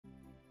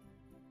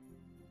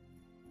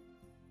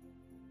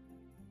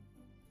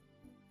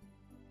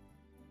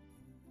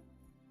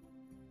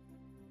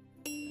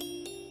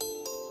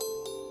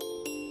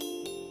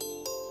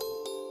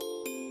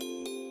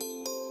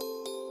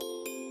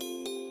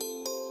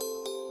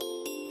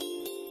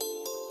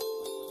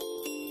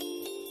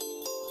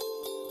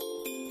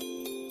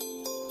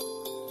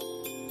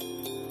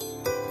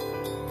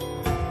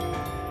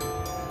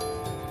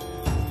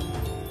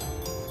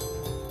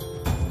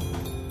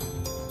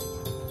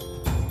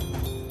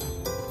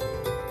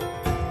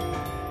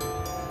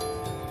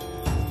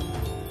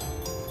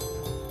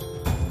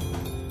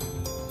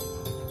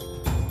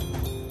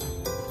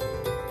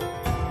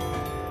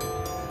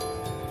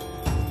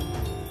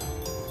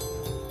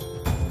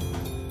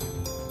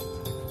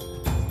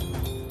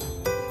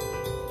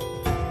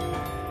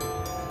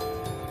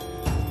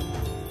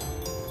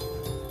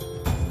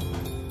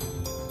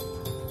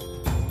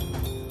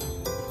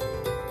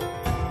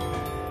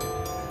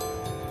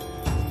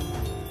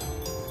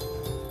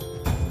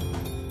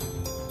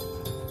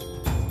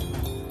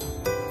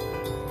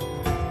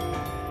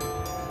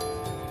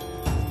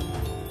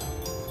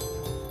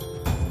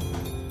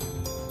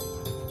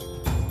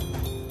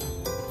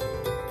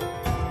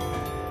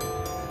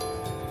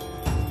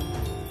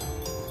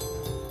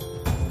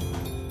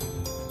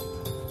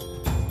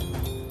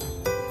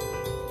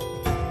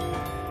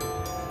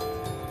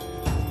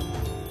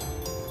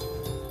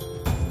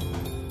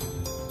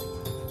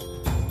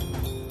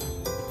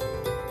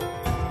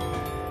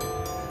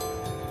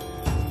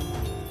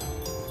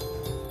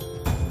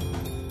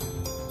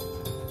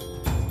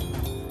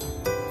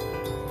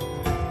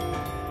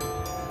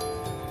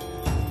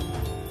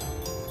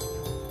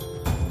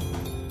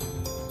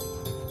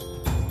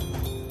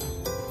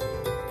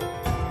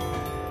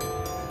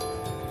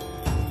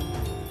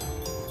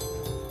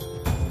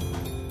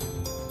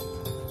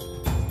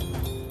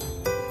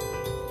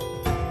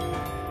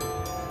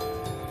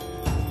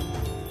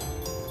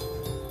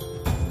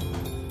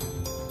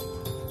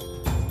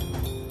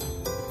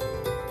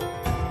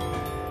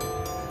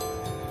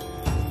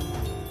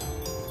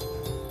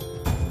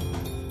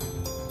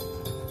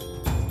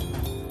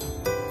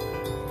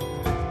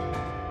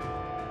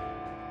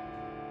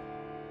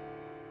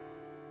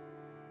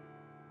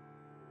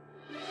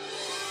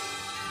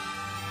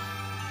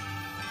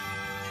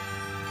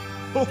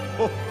Ho,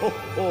 ho, ho,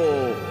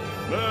 ho!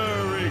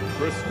 Merry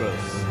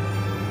Christmas!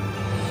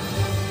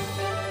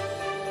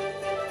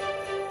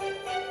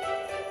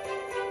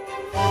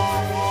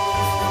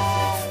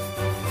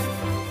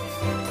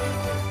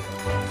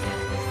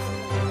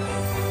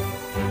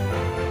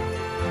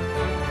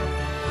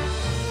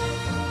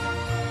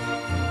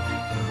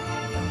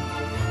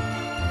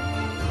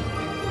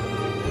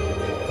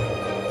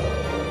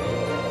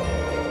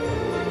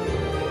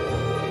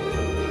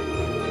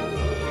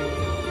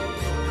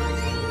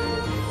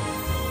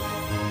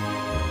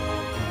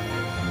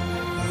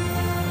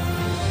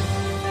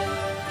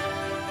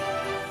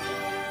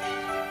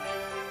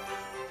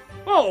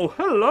 Oh,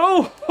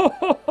 hello! Ho,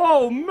 ho,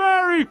 ho!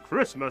 Merry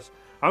Christmas,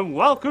 and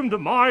welcome to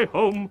my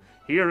home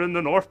here in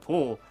the North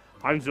Pole.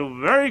 I'm so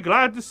very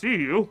glad to see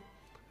you.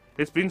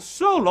 It's been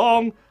so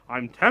long,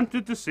 I'm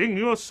tempted to sing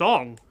you a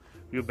song.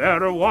 You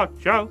better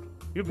watch out,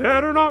 you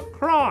better not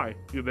cry,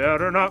 you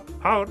better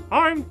not pout,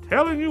 I'm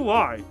telling you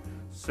why.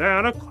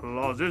 Santa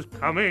Claus is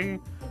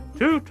coming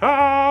to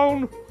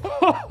town.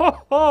 Ho,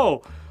 ho,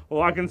 ho!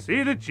 Oh, I can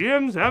see that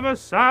James, Emma,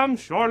 Sam,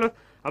 Charlotte,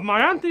 and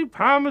my Auntie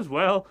Pam as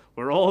well,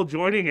 we're all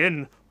joining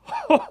in.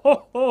 Ho,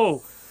 ho,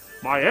 ho!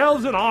 My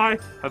elves and I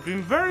have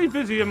been very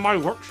busy in my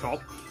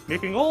workshop,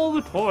 making all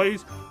the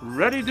toys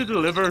ready to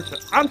deliver to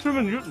Antrim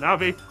and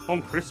Newtownabbey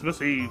on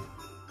Christmas Eve.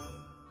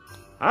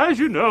 As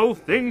you know,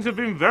 things have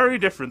been very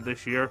different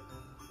this year,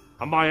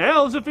 and my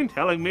elves have been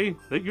telling me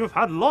that you've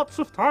had lots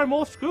of time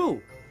off school,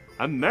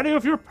 and many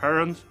of your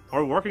parents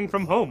are working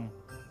from home,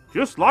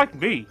 just like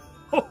me.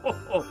 Ho, ho,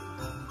 ho!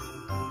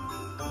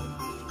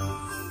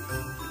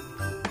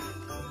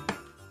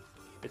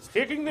 It's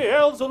taking the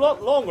elves a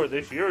lot longer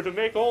this year to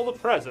make all the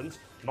presents,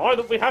 now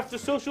that we have to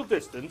social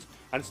distance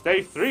and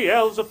stay 3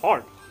 elves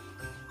apart.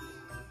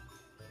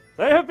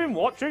 They have been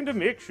watching to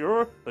make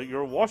sure that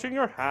you're washing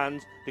your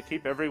hands to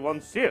keep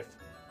everyone safe.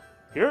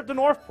 Here at the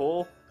North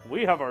Pole,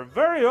 we have our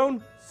very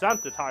own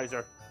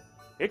Santitizer.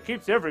 It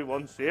keeps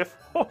everyone safe.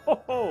 Ho,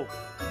 ho, ho!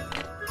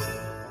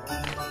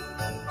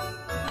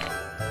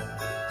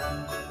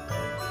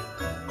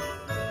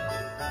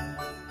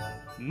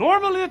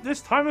 Normally at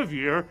this time of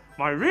year,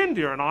 my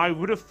reindeer and I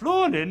would have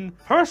flown in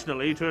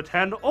personally to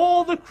attend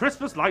all the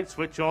Christmas light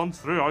switch-ons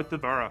throughout the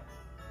borough.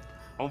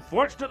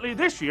 Unfortunately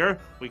this year,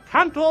 we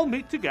can't all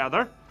meet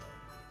together,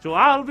 so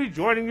I'll be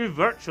joining you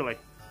virtually.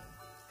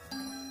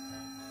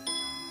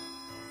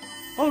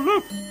 Oh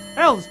look,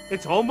 elves,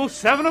 it's almost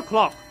 7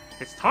 o'clock.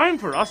 It's time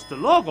for us to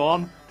log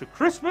on to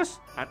Christmas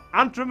at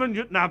Antrim and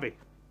Newtownabbey.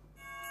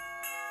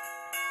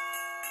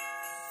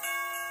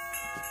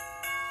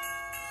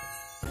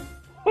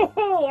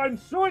 Oh, I'm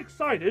so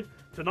excited!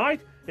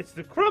 Tonight, it's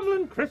the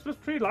Crumlin Christmas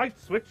tree light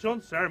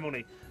switch-on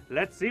ceremony.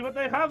 Let's see what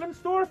they have in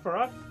store for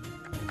us.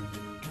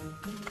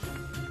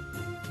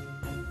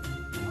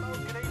 Hello,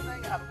 good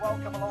evening, and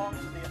welcome along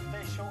to the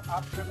official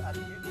Antrim and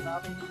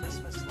Newtownabbey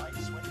Christmas light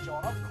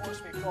switch-on. Of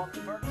course, we've gone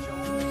virtual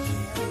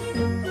this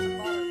year.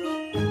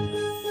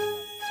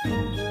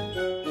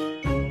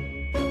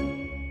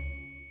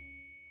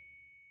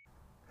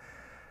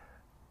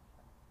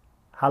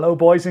 Hello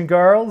boys and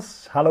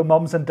girls, hello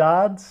mums and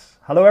dads,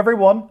 hello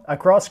everyone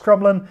across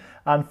Crumlin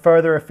and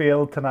further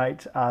afield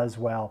tonight as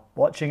well.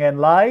 Watching in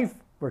live,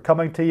 we're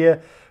coming to you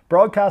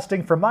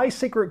broadcasting from my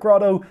secret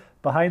grotto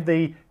behind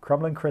the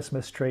Crumlin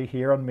Christmas tree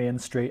here on Main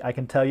Street. I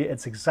can tell you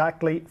it's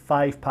exactly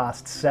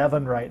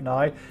 7:05 right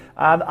now,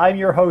 and I'm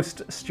your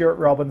host Stuart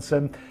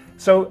Robinson.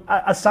 So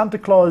as Santa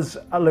Claus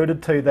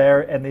alluded to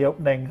there in the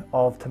opening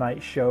of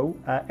tonight's show,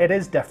 it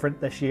is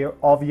different this year,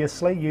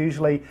 obviously.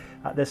 Usually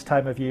at this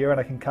time of year, and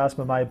I can cast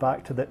my mind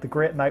back to the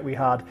great night we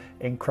had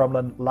in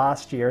Crumlin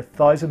last year.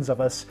 Thousands of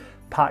us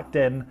packed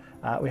in.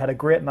 We had a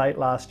great night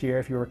last year,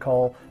 if you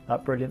recall,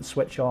 that brilliant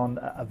switch-on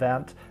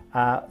event.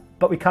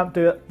 But we can't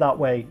do it that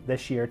way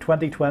this year.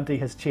 2020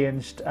 has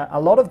changed a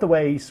lot of the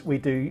ways we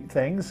do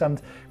things, and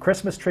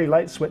Christmas tree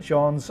light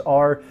switch-ons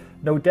are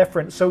no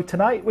different. So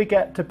tonight we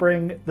get to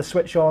bring the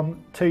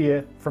switch-on to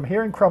you from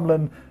here in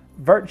Crumlin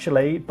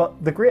virtually.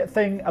 But the great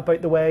thing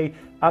about the way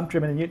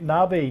Antrim and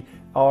Newtownabbey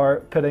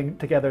are putting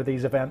together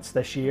these events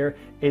this year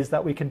is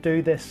that we can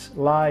do this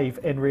live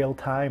in real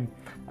time.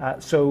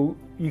 So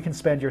you can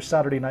spend your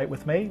Saturday night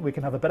with me, we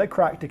can have a bit of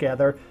crack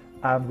together,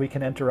 and we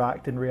can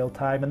interact in real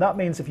time. And that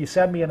means if you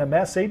send me in a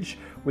message,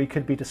 we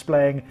could be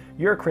displaying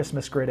your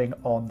Christmas greeting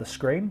on the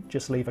screen.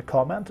 Just leave a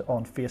comment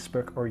on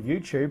Facebook or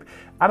YouTube.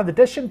 And in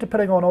addition to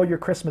putting on all your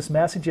Christmas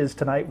messages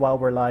tonight while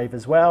we're live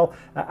as well,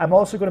 I'm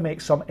also going to make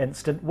some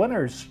instant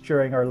winners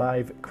during our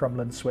live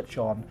Crumlin switch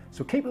on.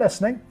 So keep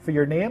listening for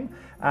your name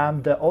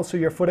and also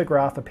your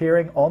photograph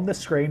appearing on the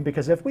screen,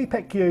 because if we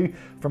pick you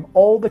from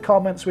all the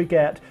comments we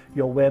get,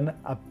 you'll win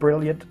a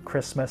brilliant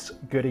Christmas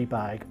goodie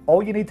bag.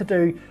 All you need to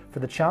do for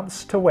the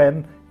chance to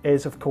win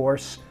is, of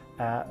course,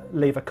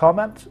 leave a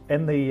comment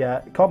in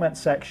the comment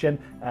section.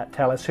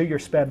 Tell us who you're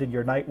spending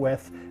your night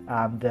with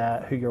and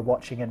who you're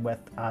watching in with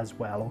as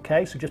well.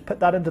 Okay, so just put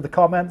that into the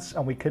comments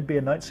and we could be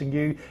announcing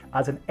you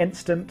as an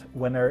instant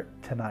winner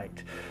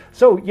tonight.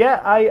 So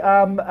yeah, I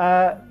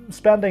am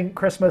spending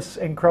Christmas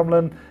in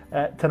Crumlin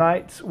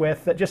tonight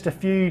with just a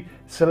few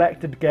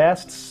selected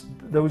guests,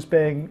 those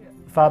being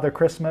Father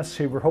Christmas,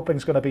 who we're hoping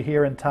is going to be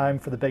here in time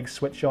for the big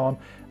switch on,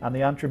 and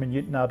the Antrim and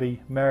Newtownabbey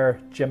Mayor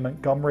Jim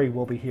Montgomery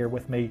will be here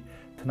with me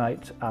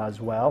tonight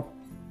as well.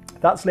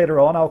 That's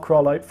later on. I'll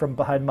crawl out from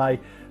behind my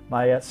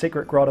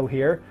secret grotto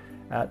here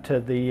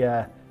to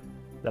the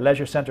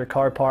leisure centre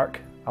car park,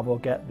 and we'll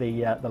get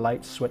the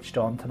lights switched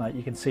on tonight.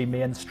 You can see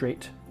Main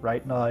Street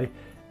right now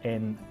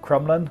in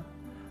Crumlin.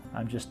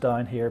 I'm just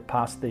down here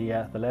past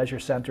the leisure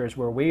centre is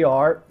where we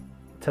are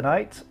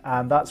tonight,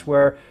 and that's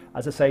where,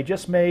 as I say,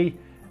 just me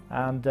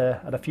and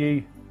a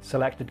few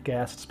selected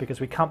guests, because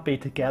we can't be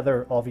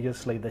together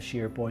obviously this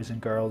year, boys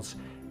and girls,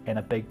 in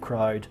a big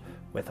crowd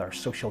with our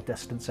social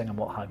distancing and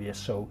what have you.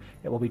 So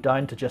it will be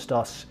down to just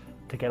us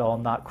to get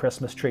on that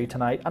Christmas tree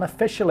tonight and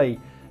officially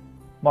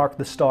mark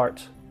the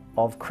start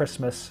of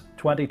Christmas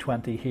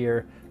 2020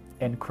 here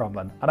in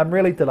Crumlin. And I'm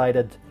really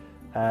delighted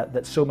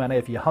that so many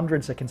of you,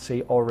 hundreds I can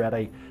see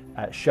already,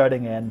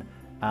 shouting in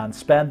and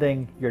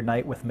spending your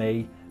night with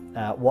me,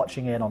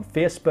 watching in on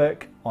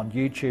Facebook, on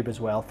YouTube as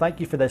well. Thank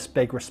you for this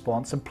big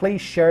response, and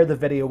please share the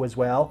video as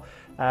well.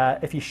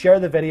 If you share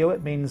the video,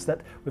 it means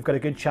that we've got a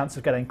good chance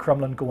of getting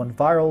Crumlin going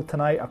viral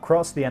tonight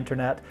across the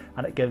internet,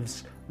 and it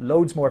gives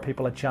loads more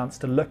people a chance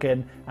to look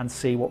in and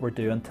see what we're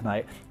doing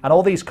tonight. And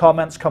all these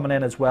comments coming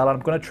in as well, and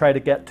I'm going to try to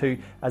get to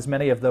as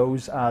many of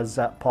those as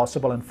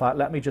possible. In fact,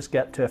 let me just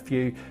get to a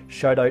few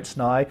shout outs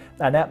now.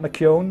 Annette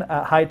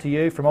McKeown, hi to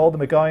you from all the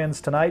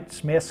McGoyans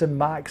tonight. Mason,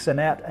 Max,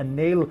 Annette and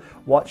Neil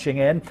watching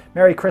in.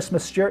 Merry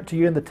Christmas, Stuart, to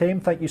you and the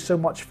team. Thank you so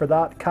much for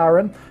that.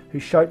 Karen, who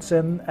shouts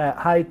in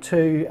hi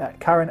to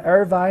Karen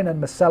Irvine and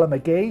Marcella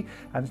McGee,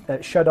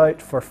 and shout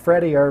out for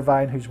Freddie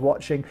Irvine, who's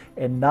watching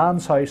in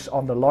Nan's house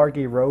on the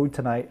Largy Road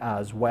tonight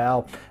as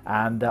well,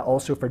 and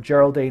also for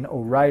Geraldine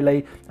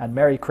O'Reilly, and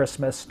Merry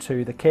Christmas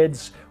to the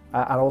kids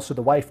and also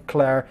the wife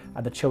Claire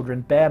and the children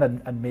Ben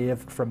and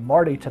Maeve from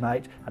Marty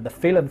tonight, and the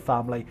Phelan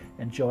family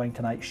enjoying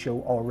tonight's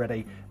show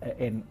already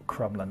in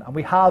Crumlin. And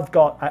we have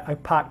got a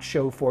packed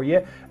show for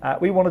you.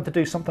 We wanted to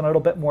do something a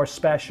little bit more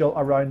special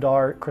around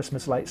our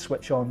Christmas light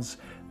switch-ons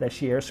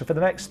this year. So for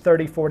the next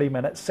 30-40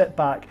 minutes, sit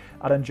back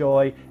and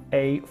enjoy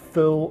a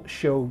full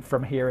show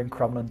from here in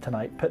Crumlin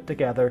tonight, put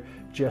together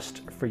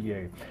just for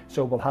you.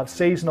 So we'll have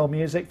seasonal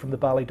music from the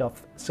Ballyduff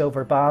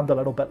Silver Band a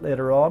little bit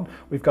later on.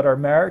 We've got our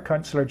Mayor,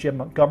 Councillor Jim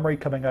Montgomery,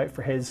 coming out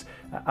for his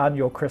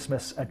annual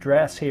Christmas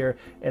address here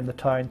in the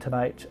town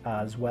tonight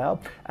as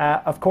well.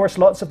 Of course,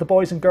 lots of the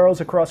boys and girls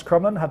across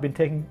Crumlin have been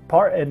taking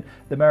part in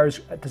the Mayor's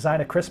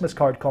Design a Christmas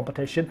Card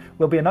competition.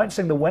 We'll be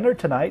announcing the winner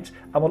tonight,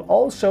 and we'll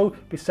also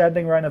be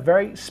sending around a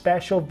very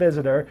special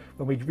visitor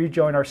when we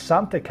rejoin our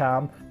Santa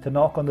Cam to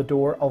knock on the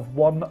door of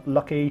one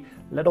lucky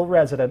little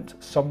resident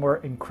somewhere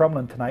in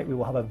Crumlin tonight. We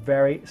will have a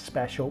very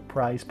special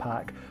prize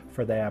pack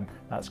for them.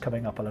 That's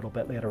coming up a little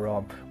bit later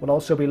on. We'll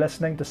also be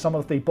listening to some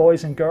of the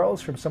boys and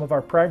girls from some of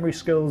our primary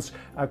schools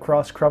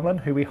across Crumlin,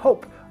 who we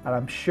hope, and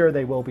I'm sure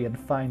they will be in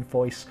fine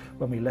voice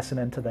when we listen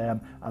into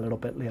them a little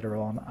bit later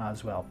on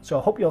as well. So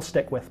I hope you'll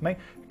stick with me.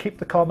 Keep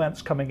the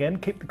comments coming in,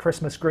 keep the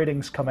Christmas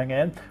greetings coming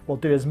in. We'll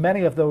do as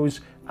many of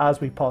those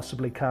as we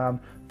possibly can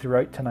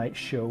throughout tonight's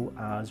show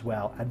as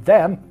well. And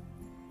then,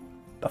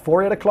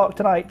 before 8 o'clock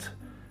tonight,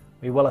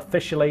 we will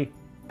officially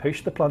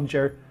push the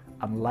plunger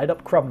and light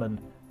up Crumlin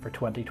for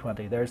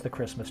 2020. There's the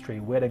Christmas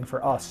tree waiting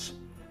for us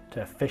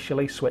to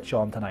officially switch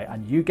on tonight,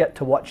 and you get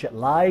to watch it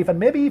live, and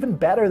maybe even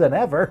better than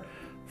ever,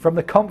 from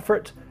the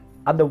comfort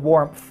and the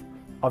warmth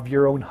of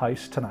your own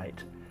house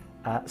tonight.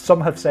 Some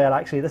have said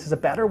actually this is a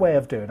better way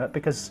of doing it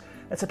because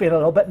it's been a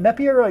little bit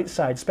nippier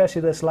outside,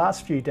 especially this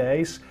last few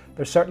days.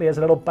 There certainly is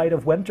a little bite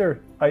of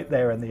winter out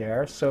there in the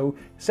air. So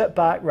sit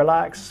back,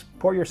 relax,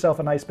 pour yourself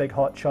a nice big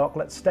hot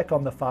chocolate, stick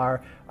on the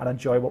fire and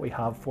enjoy what we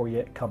have for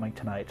you coming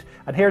tonight.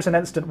 And here's an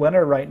instant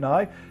winner right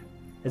now.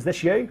 Is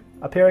this you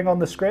appearing on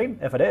the screen?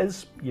 If it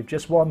is, you've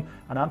just won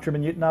an Antrim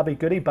and Newtownabbey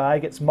goodie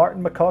bag. It's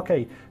Martin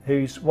McCaughey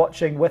who's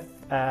watching with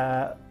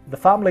the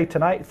family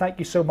tonight. Thank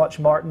you so much,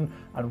 Martin,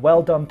 and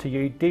well done to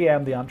you.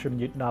 DM the Antrim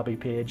and Newtownabbey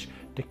page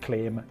to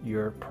claim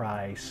your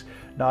prize.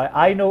 Now,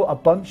 I know a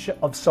bunch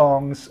of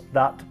songs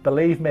that,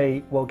 believe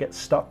me, will get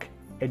stuck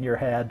in your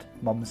head,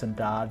 mums and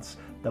dads.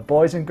 The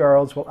boys and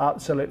girls will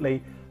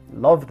absolutely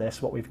love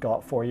this, what we've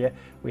got for you.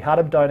 We had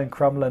him down in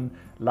Crumlin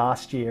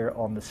last year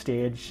on the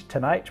stage.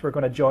 Tonight we're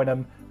going to join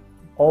him,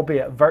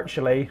 albeit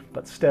virtually,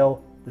 but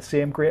still the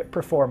same great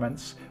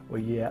performance. Will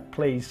you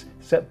please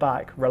sit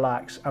back,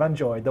 relax and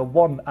enjoy the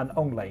one and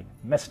only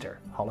Mr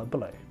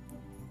Hullabaloo.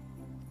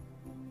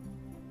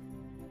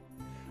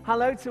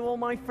 Hello to all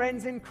my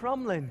friends in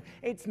Crumlin.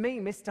 It's me,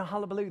 Mr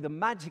Hullabaloo, the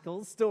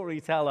magical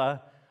storyteller.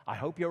 I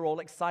hope you're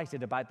all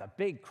excited about the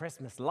big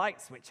Christmas light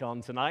switch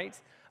on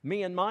tonight.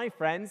 Me and my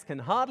friends can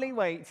hardly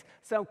wait,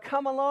 so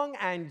come along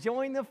and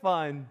join the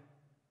fun.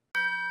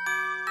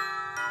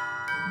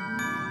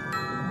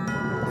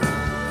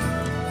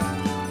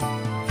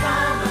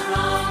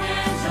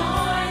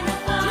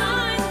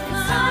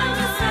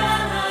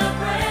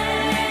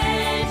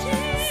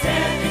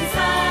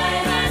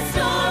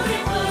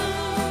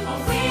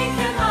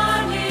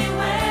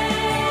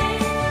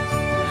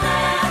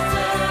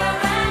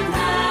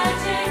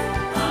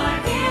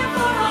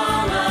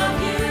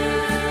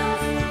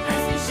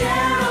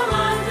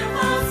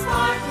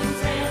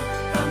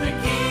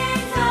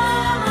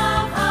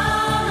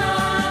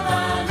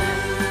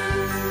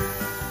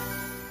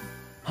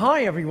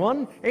 Hi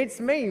everyone, it's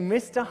me,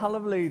 Mr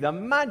Hullabaloo, the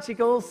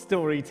magical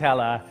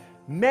storyteller.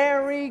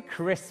 Merry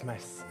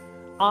Christmas.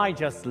 I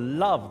just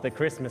love the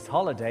Christmas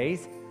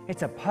holidays.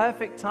 It's a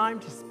perfect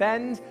time to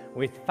spend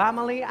with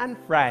family and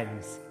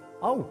friends.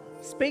 Oh,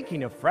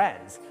 speaking of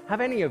friends, have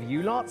any of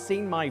you lot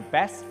seen my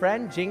best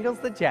friend Jingles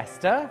the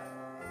Jester?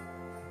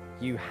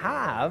 You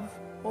have?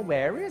 Well,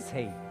 where is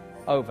he?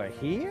 Over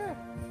here?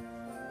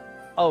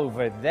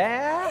 Over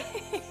there?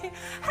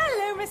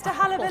 Hello, Mr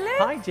Hullabaloo.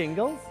 Hi,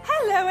 Jingles.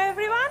 Hello,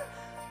 everyone.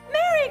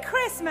 Merry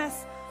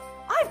Christmas.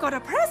 I've got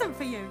a present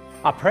for you.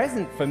 A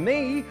present for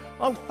me?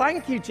 Oh,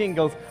 thank you,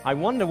 Jingles. I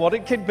wonder what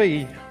it could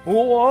be.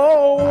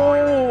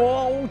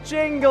 Whoa,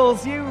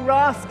 Jingles, you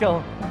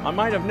rascal. I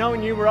might have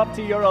known you were up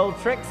to your old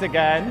tricks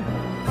again.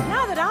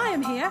 Now that I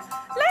am here,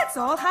 let's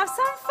all have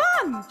some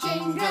fun.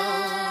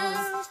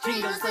 Jingles,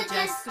 Jingles the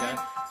Jester.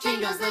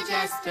 Jingles the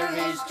Jester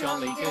is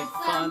jolly good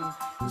fun.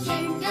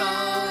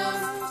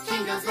 Jingles,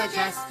 Jingles the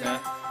Jester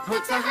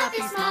puts a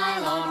happy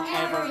smile on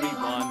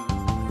everyone.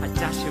 A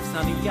dash of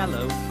sunny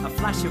yellow, a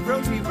flash of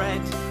rosy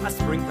red, a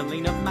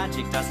sprinkling of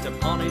magic dust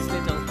upon his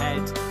little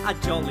head. A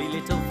jolly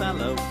little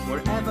fellow,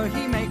 wherever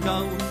he may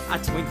go, a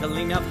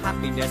twinkling of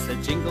happiness, a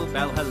jingle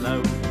bell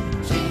hello.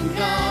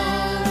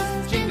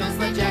 Jingles, Jingles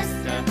the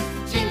Jester.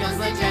 Jingles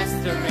the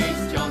Jester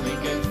is jolly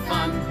good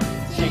fun.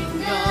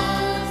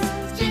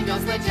 Jingles,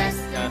 Jingles the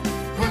Jester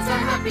puts a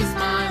happy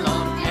smile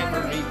on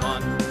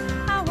everyone.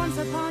 Once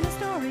upon a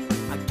story,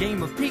 A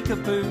game of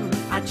peekaboo,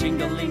 a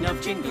jingling of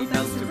jingle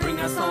bells to bring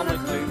us all a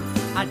clue.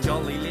 A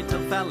jolly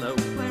little fellow,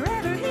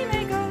 wherever he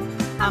may go.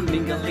 a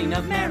mingling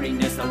of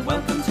merriness, a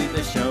welcome to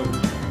the show.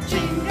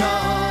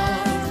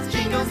 Jingles,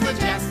 Jingles the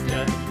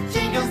Jester.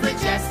 Jingles the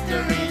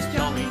Jester is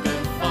jolly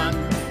good fun.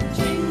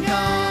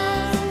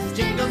 Jingles,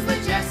 Jingles the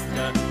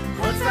Jester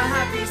puts a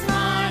happy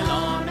smile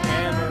on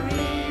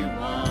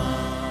everyone.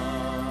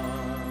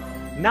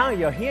 Now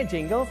you're here,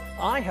 Jingles,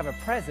 I have a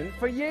present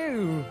for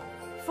you.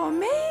 For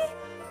me?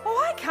 Oh,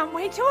 I can't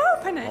wait to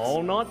open it.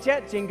 Oh, not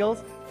yet,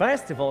 Jingles.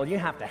 First of all, you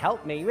have to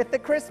help me with the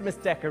Christmas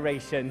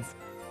decorations.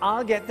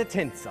 I'll get the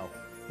tinsel.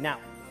 Now,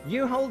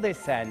 you hold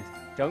this end.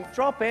 Don't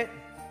drop it.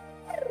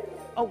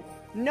 Oh,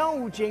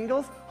 no,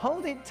 Jingles.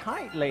 Hold it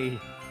tightly.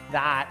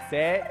 That's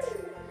it.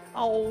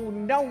 Oh,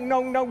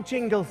 no,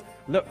 Jingles.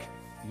 Look,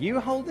 you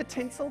hold the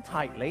tinsel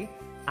tightly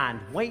and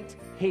wait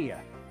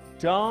here.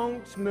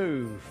 Don't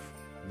move.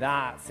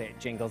 That's it,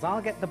 Jingles.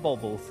 I'll get the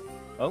bubbles.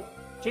 Oh,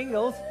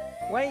 Jingles,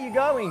 where are you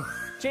going?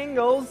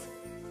 Jingles?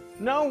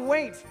 No,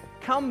 wait.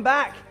 Come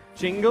back,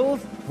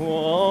 Jingles. Whoa!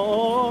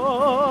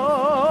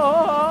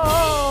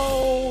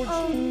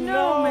 Oh,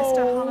 no,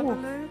 Mr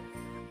Hullabaloo.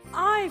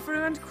 I've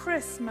ruined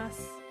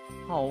Christmas.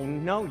 Oh,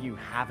 no, you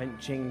haven't,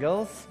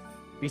 Jingles.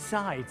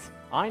 Besides,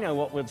 I know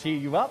what will cheer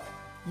you up.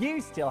 You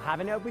still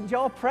haven't opened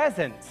your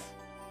present.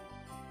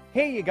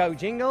 Here you go,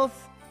 Jingles.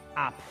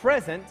 A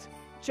present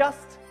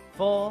just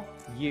for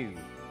you.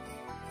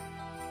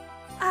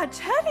 A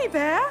teddy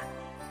bear?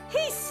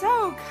 He's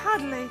so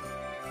cuddly.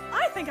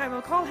 I think I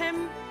will call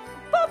him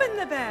Bobbin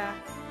the Bear.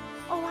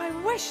 Oh, I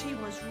wish he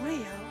was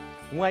real.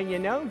 Well, you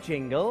know,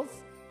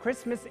 Jingles,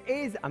 Christmas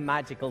is a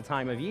magical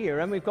time of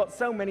year, and we've got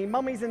so many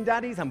mummies and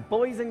daddies and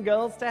boys and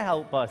girls to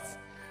help us.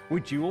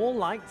 Would you all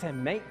like to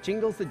make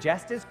Jingles the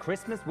Jester's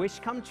Christmas wish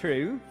come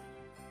true?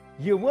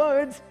 You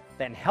would?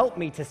 Then help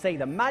me to say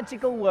the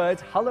magical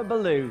words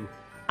hullabaloo.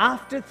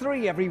 After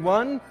 3,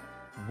 everyone.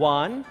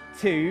 1,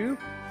 2,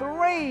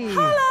 3.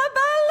 Hullabaloo!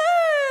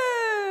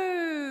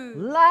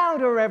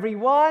 Louder,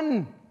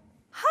 everyone.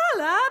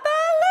 Hullabaloo!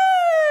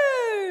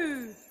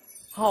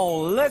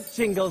 Oh, look,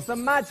 Jingles, the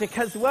magic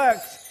has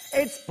worked.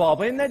 It's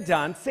Bobbin the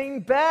Dancing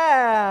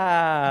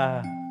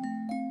Bear.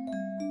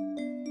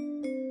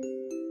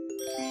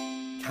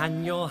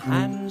 Can your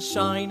hands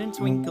shine and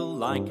twinkle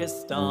like a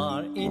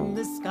star in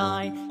the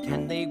sky?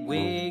 Can they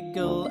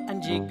wiggle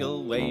and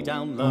jiggle way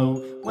down low,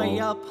 way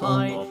up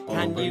high?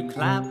 Can you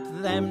clap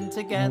them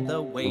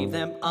together, wave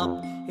them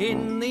up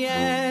in the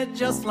air,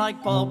 just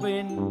like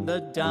Bobbin the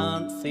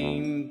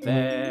Dancing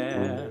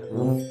Bear?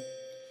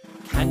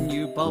 Can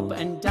you bob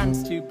and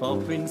dance to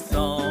Bobbin's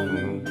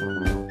song?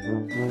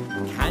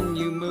 Can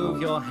you move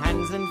your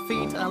hands and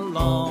feet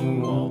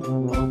along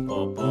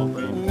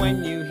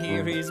when you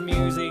hear his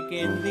music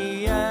in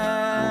the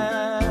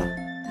air?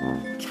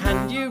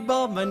 Can you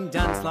bob and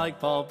dance like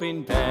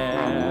Bobbin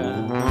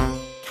Bear?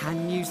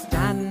 Can you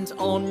stand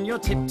on your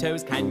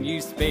tiptoes? Can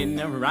you spin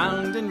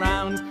around and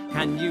round?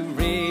 Can you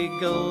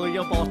wriggle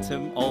your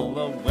bottom all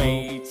the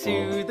way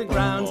to the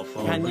ground?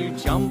 Can you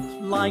jump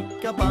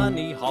like a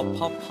bunny, hop,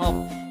 hop, hop,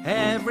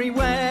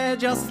 everywhere,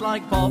 just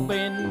like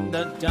Bobbin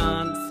the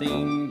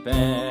Dancing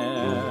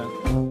Bear?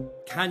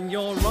 Can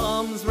your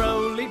arms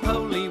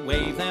roly-poly,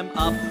 wave them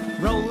up,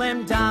 roll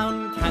them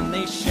down? Can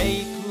they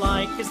shake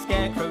like a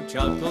scarecrow,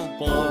 juggle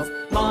balls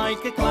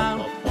like a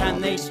clown? Can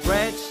they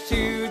stretch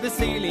to the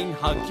ceiling,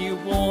 hug you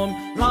warm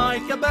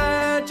like a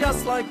bear,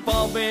 just like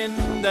Bobbin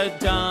the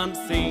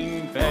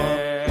Dancing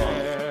Bear?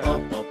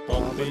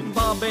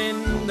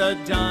 Bobbin the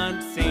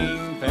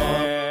Dancing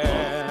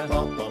Bear.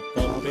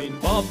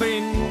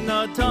 Bobbin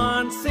the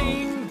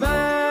Dancing Bear.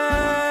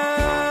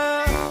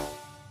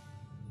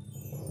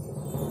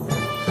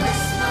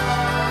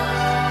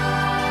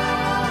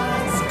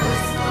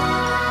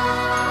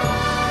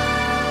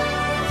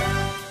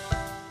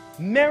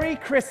 Merry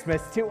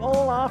Christmas to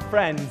all our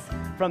friends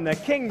from the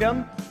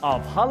Kingdom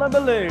of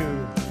Hullabaloo.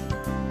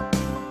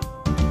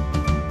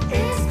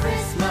 It's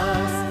Christmas,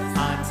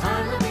 a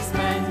time that we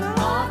spend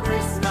on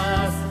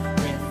Christmas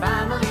with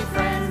family,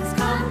 friends.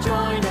 Come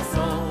join us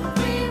all.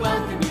 We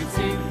welcome you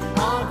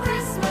to our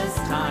Christmas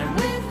time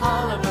with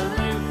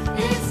Hullabaloo.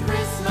 It's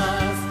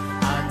Christmas,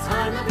 a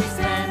time that we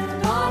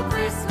spend on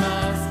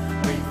Christmas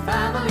with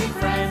family,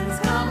 friends.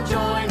 Come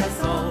join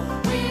us all.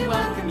 We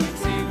welcome you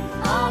to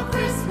our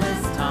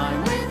Christmas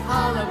time with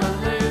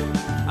Hullabaloo.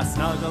 A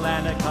snuggle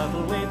and a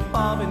cuddle with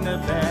Bob and the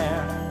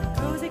bear.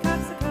 Cozy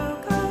cups of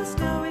cocoa,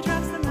 snowy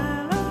drops the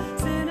mallow,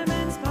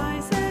 cinnamon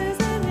spices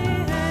in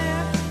the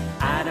air.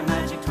 Add a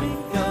magic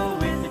twinkle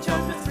with the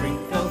chocolate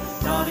sprinkle.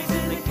 Dolly's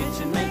in the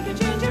kitchen making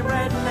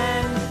gingerbread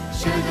men.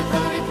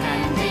 Sugar-coated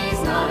candies,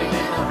 naughty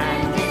little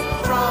handies,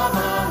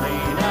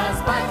 Troublina's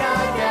back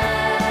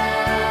again.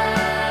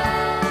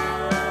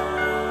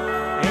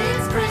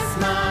 It's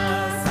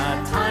Christmas,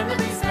 a time that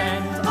we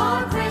spend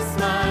on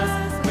Christmas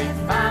with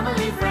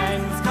family,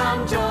 friends.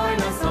 Come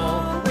join us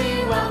all.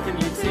 We welcome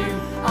you to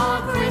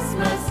our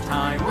Christmas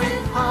time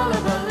with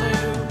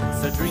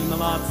Hullabaloo. So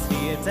Threemile's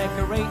here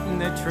decorating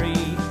the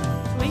tree.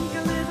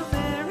 Twinkle little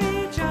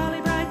fairy,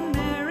 jolly bright and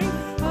merry,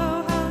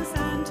 ho ho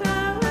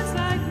Santa looks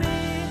like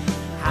me.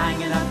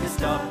 Hanging up your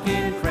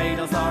stocking,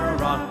 cradles are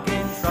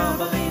a-rocking.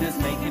 Troublina's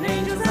making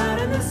angels out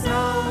in the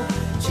snow.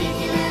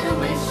 Cheeky little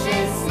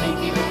wishes,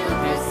 sneaky little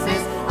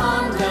kisses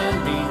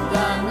underneath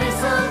the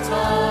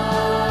mistletoe.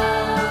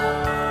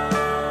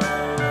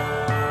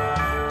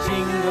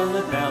 Jingle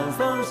the bells,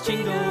 those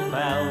jingle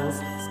bells.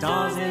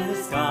 Stars in the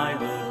sky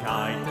will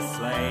guide the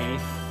sleigh.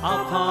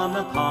 Upon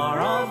the power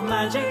of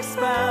magic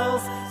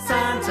spells,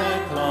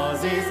 Santa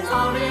Claus is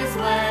on his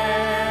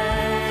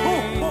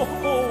way. Ho, ho,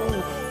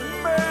 ho!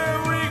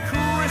 Merry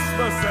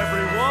Christmas,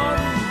 everyone!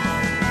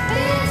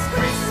 It's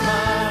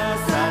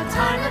Christmas, a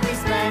time that we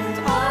spend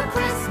on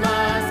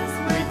Christmas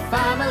with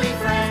family,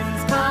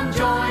 friends. Come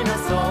join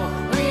us all.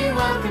 We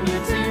welcome you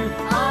to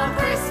our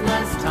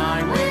Christmas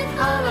time with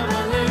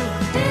Hullabaloo.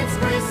 It's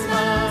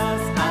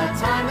Christmas, a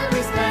time that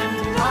we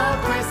spend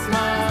on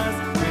Christmas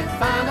with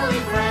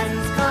family,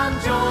 friends. Come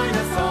join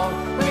us all.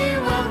 We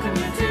welcome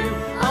you to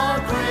our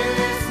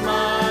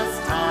Christmas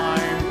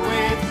time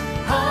with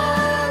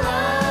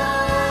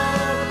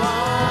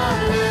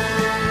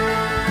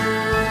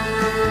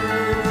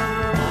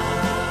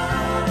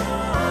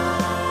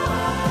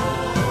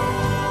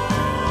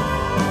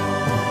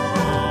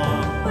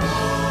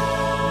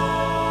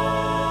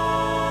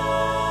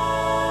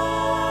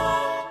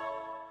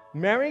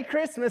Merry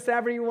Christmas,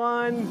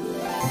 everyone!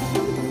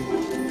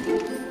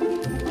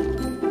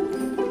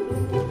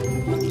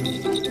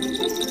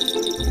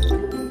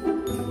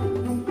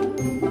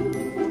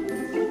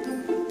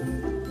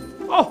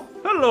 Oh,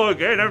 hello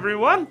again,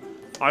 everyone.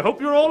 I hope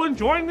you're all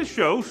enjoying the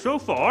show so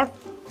far.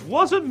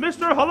 Wasn't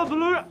Mr.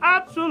 Hullabaloo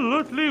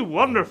absolutely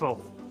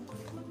wonderful?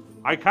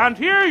 I can't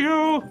hear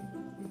you.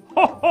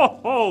 Ho, ho,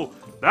 ho.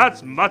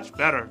 That's much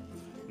better.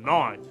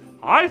 Now,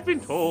 I've been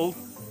told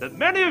that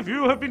many of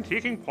you have been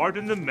taking part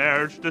in the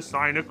Mayor's to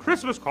sign a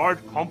Christmas card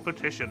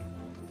competition.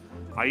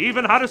 I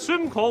even had a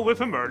Zoom call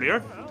with him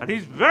earlier, and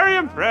he's very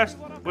impressed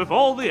with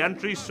all the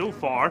entries so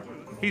far.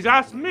 He's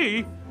asked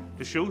me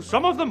to show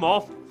some of them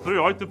off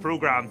throughout the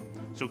programme,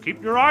 so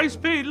keep your eyes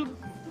peeled.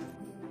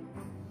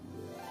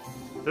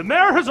 The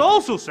Mayor has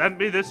also sent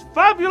me this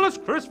fabulous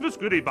Christmas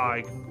goodie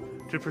bag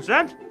to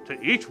present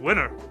to each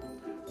winner.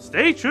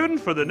 Stay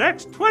tuned for the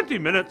next 20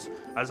 minutes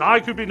as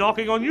I could be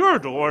knocking on your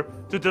door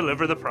to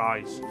deliver the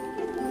prize.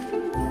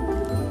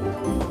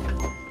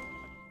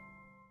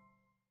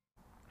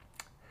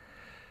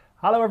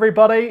 Hello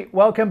everybody,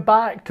 welcome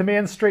back to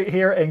Main Street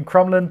here in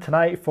Crumlin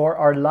tonight for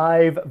our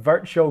live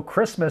virtual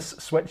Christmas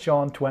Switch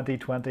On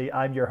 2020.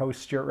 I'm your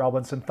host Stuart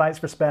Robinson. Thanks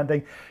for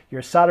spending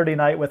your Saturday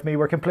night with me.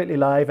 We're completely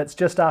live. It's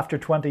just after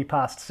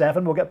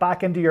 7:20. We'll get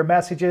back into your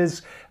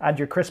messages and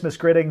your Christmas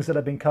greetings that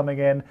have been coming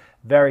in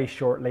very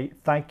shortly.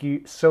 Thank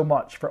you so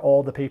much for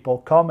all the people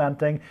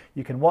commenting.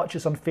 You can watch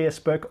us on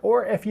Facebook,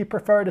 or if you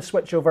prefer to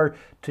switch over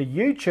to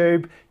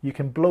YouTube, you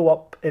can blow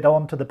up it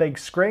onto the big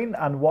screen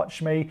and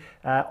watch me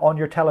on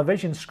your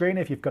television screen.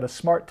 If you've got a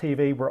smart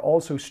TV, we're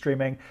also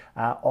streaming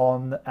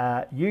on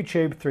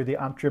YouTube through the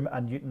Antrim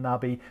and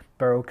Newtownabbey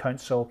Borough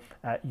Council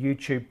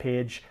YouTube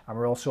page, and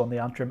we're also on the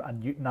Antrim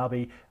and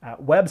Newtownabbey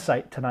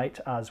website tonight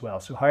as well.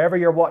 So however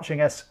you're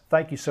watching us,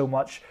 thank you so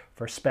much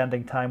for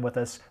spending time with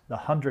us, the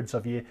hundreds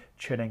of you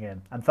tuning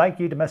in. And thank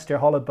you to Mr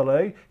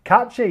Hullabaloo.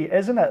 Catchy,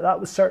 isn't it? That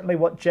was certainly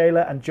what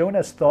Jayla and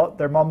Jonas thought.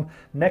 Their mum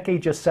Nikki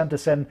just sent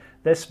us in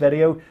this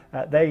video.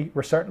 They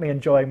were certainly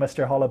enjoying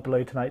Mr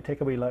Hullabaloo tonight.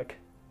 Take a wee look.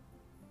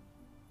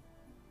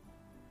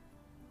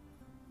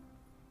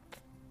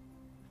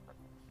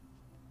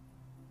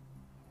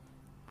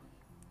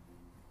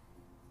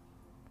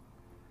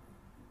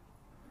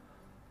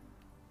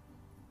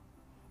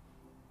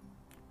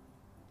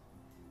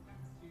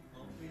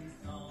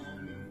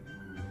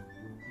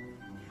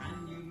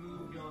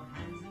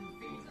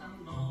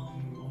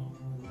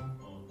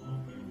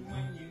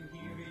 When you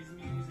hear his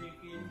music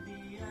in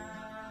the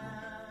air,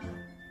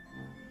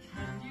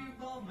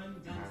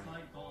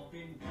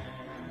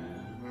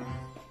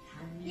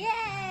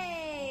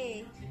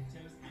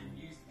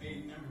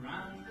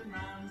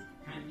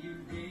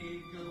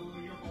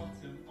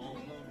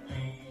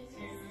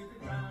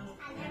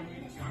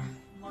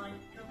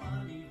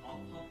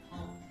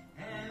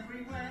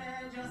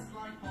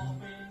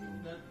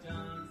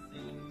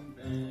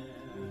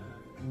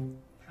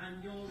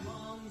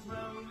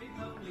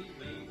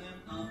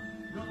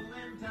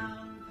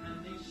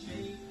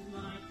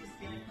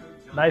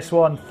 Nice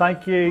one.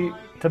 Thank you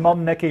to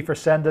Mum Nikki for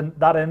sending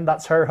that in.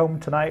 That's her home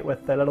tonight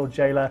with the little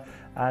Jayla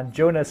and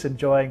Jonas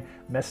enjoying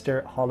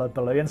Mr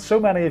Hullabaloo. And so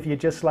many of you,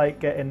 just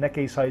like in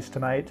Nikki's house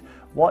tonight,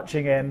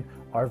 watching in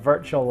our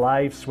virtual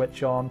live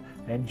switch on,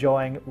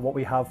 enjoying what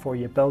we have for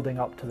you, building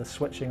up to the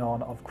switching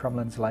on of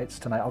Crumlin's lights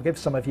tonight. I'll give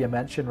some of you a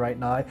mention right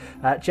now.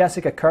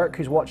 Jessica Kirk,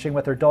 who's watching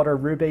with her daughter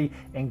Ruby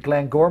in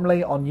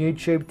Glengormley on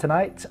YouTube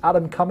tonight.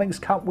 Adam Cummings,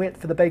 can't wait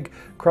for the big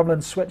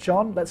Crumlin switch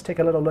on. Let's take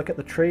a little look at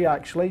the tree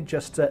actually,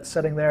 just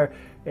sitting there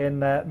in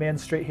Main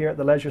Street here at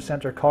the Leisure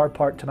Centre car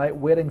park tonight,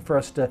 waiting for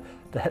us to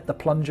hit the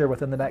plunger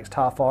within the next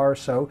half hour or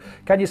so.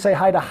 Can you say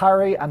hi to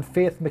Harry and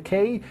Faith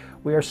McKee?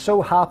 We are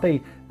so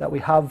happy that we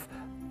have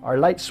our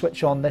light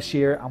switch on this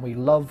year and we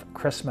love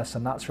Christmas,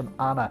 and that's from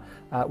Anna.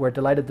 We're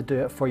delighted to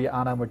do it for you,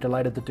 Anna, and we're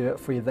delighted to do it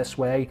for you this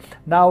way.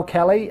 Now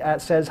Kelly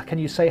says, can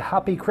you say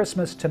happy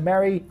Christmas to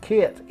Mary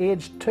Kate,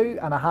 aged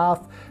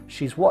 2.5.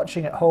 She's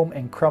watching at home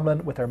in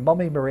Crumlin with her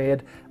mummy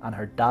Mairead and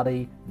her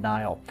daddy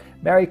Niall.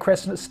 Merry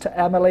Christmas to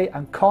Emily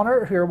and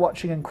Connor, who are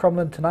watching in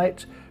Crumlin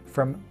tonight.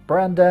 From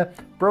Brenda,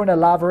 Brona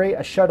Lavery,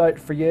 a shout out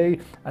for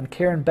you, and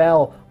Kieran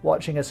Bell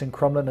watching us in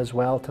Crumlin as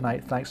well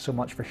tonight. Thanks so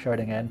much for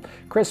shouting in.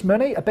 Chris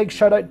Mooney, a big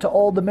shout out to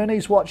all the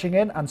Moonies watching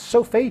in, and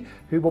Sophie,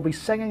 who will be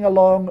singing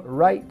along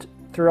right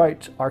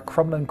throughout our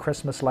Crumlin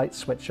Christmas light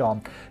switch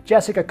on.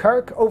 Jessica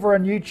Kirk over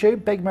on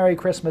YouTube, big Merry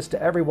Christmas to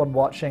everyone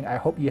watching. I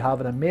hope you have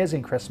an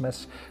amazing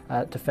Christmas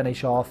to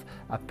finish off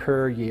a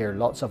poor year.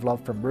 Lots of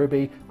love from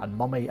Ruby and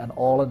Mummy and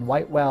all in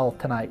Whitewell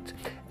tonight.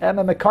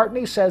 Emma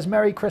McCartney says,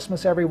 Merry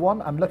Christmas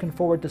everyone. I'm looking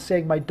forward to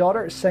seeing my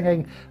daughter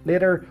singing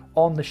later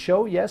on the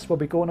show. Yes, we'll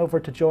be going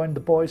over to join the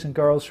boys and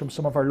girls from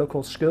some of our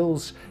local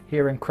schools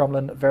here in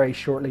Crumlin very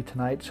shortly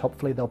tonight.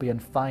 Hopefully they'll be in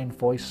fine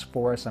voice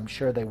for us. I'm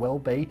sure they will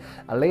be.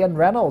 Elaine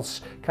Reynolds,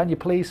 can you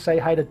please say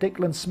hi to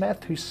Declan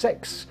Smith, who's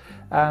 6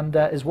 and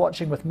is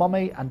watching with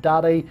Mummy and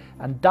Daddy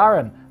and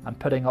Darren and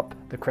putting up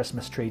the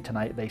Christmas tree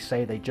tonight. They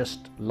say they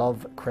just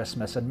love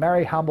Christmas. And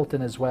Mary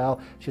Hamilton as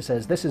well, she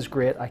says, this is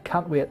great. I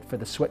can't wait for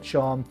the switch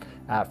on,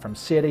 from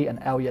Sadie and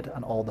Elliot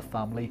and all the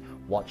family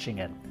watching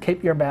in.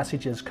 Keep your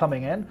messages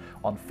coming in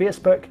on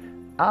Facebook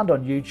and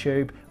on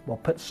YouTube. We'll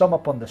put some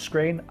up on the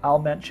screen. I'll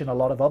mention a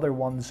lot of other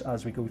ones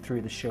as we go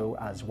through the show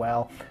as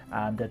well.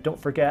 And don't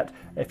forget,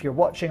 if you're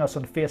watching us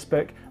on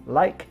Facebook,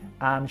 like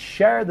and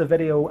share the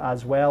video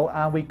as well.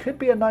 And we could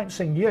be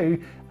announcing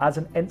you as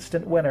an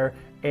instant winner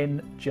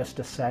in just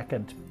a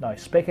second. Now,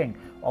 speaking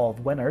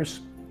of winners,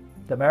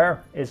 the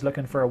Mayor is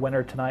looking for a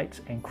winner tonight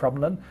in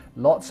Crumlin.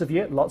 Lots of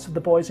you, lots of the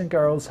boys and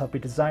girls have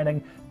been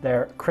designing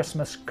their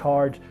Christmas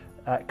card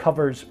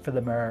covers for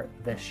the Mayor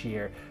this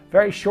year.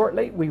 Very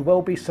shortly we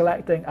will be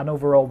selecting an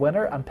overall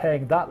winner and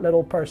paying that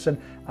little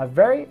person a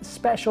very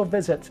special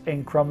visit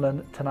in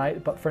Crumlin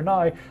tonight. But for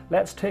now,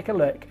 let's take a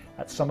look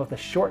at some of the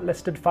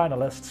shortlisted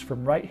finalists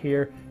from right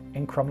here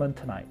in Crumlin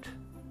tonight.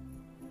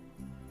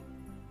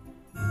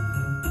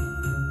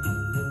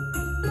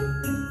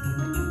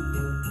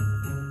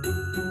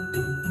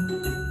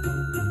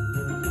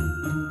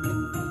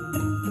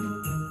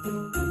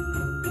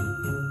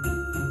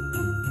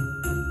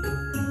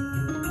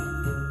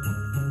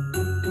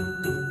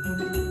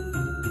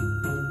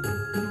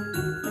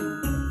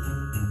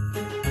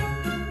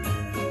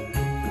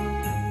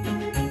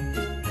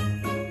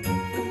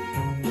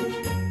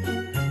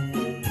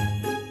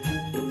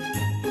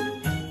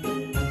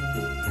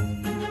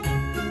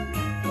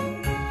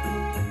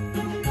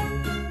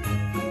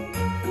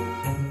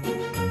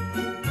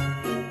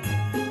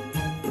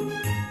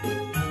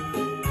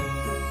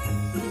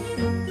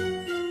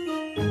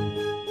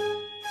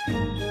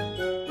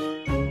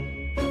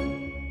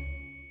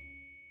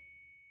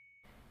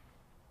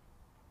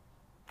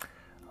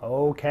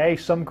 Okay,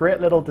 some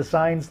great little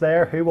designs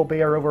there. Who will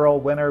be our overall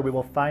winner? We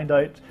will find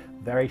out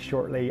very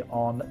shortly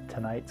on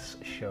tonight's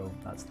show.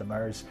 That's the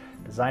Mayor's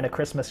Design a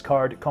Christmas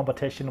Card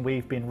competition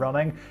we've been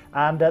running.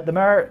 And the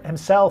Mayor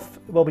himself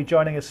will be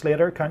joining us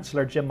later.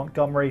 Councillor Jim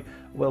Montgomery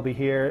will be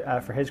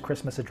here for his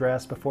Christmas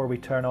address before we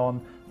turn on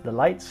the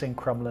lights in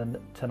Crumlin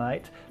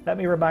tonight. Let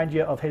me remind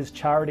you of his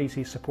charities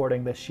he's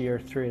supporting this year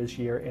through his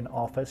year in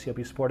office. He'll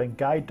be supporting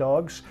Guide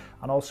Dogs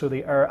and also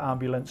the Air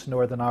Ambulance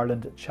Northern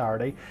Ireland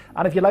charity.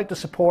 And if you'd like to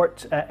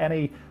support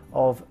any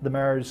of the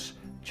Mayor's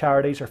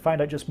charities or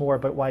find out just more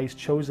about why he's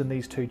chosen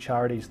these two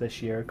charities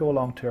this year, go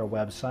along to our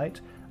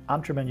website,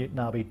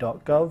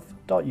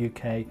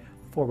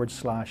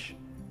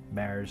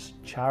 antrimandnewtownabbey.gov.uk/Mayor's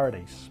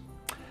Charities.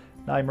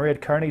 Now, Mairead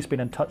Kearney's been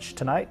in touch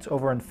tonight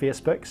over on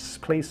Facebook.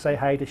 Please say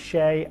hi to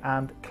Shay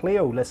and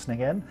Cleo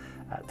listening in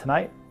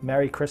tonight.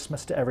 Merry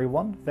Christmas to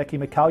everyone. Vicky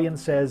McCallion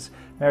says,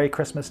 Merry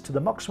Christmas to the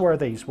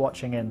Muxworthies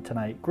watching in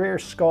tonight. Greer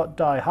Scott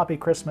Dow, happy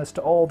Christmas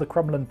to all the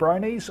Crumlin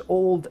Brownies,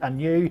 old and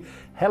new.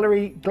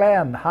 Hilary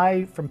Glenn,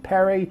 hi from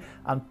Perry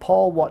and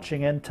Paul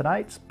watching in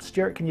tonight.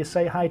 Stuart, can you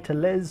say hi to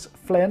Liz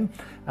Flynn?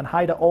 and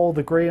hi to all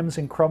the Grahams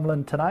in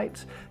Crumlin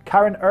tonight.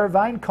 Karen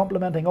Irvine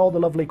complimenting all the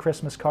lovely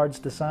Christmas cards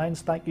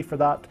designs. Thank you for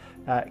that,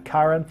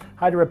 Karen.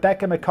 Hi to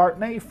Rebecca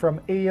McCartney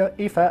from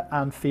Aoife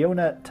and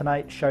Fiona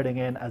tonight shouting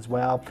in as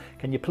well.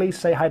 Can you please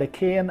say hi to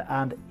Kane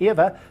and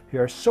Ava, who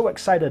are so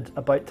excited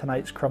about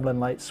tonight's Crumlin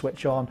Lights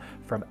Switch On,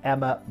 from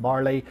Emma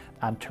Marley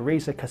and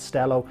Teresa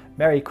Costello.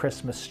 Merry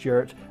Christmas,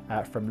 Stuart,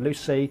 from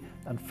Lucy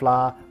and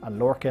Fla and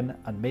Lorcan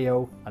and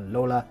Mio and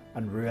Lola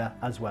and Rua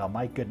as well.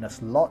 My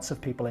goodness, lots of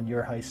people in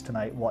your house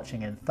tonight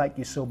watching in. Thank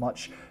you so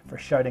much for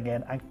shouting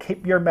in, and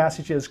keep your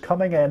messages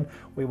coming in.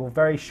 We will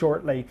very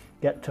shortly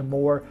get to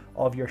more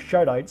of your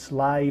shout outs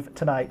live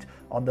tonight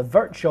on the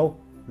virtual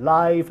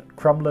live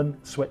Crumlin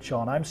Switch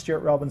On. I'm Stuart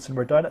Robinson.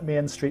 We're down at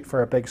Main Street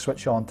for a big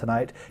Switch On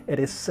tonight. It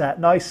is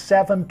now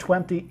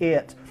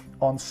 7:28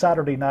 on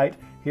Saturday night.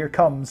 Here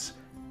comes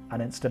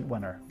an instant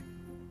winner.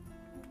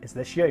 Is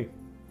this you?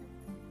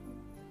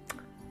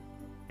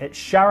 It's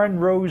Sharon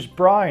Rose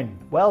Brown.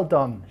 Well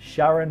done,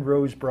 Sharon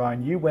Rose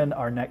Brown. You win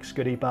our next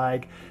goodie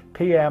bag.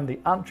 PM the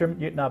Antrim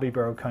Newtownabbey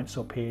Borough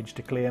Council page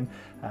to claim.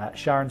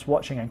 Sharon's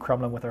watching in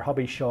Crumlin with her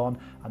hubby Sean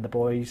and the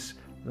boys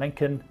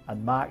Lincoln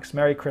and Max.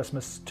 Merry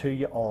Christmas to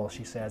you all,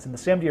 she says. And the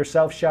same to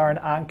yourself, Sharon,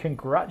 and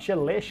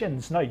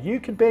congratulations. Now,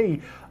 you could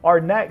be our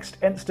next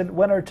instant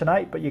winner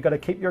tonight, but you got to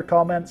keep your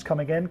comments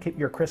coming in, keep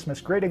your Christmas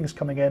greetings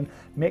coming in.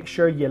 Make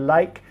sure you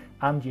like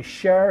and you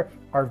share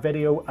our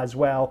video as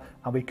well,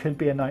 and we could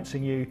be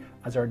announcing you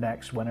as our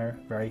next winner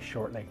very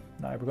shortly.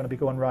 Now, we're going to be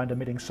going around and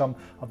meeting some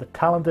of the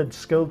talented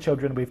school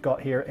children we've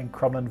got here in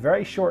Crumlin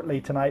very shortly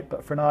tonight,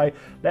 but for now,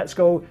 let's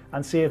go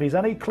and see if he's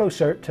any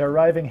closer to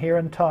arriving here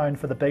in town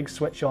for the big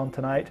Switch On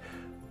tonight.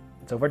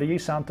 It's over to you,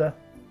 Santa.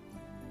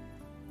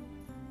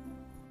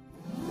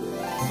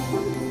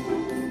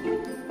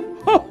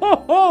 Ho ho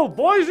ho,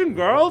 boys and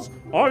girls,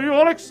 are you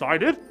all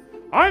excited?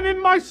 I'm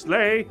in my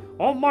sleigh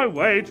on my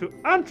way to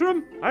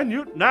Antrim and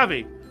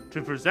Newtownabbey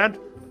to present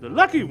the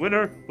lucky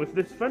winner with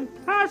this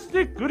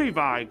fantastic goodie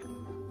bag.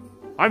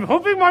 I'm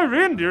hoping my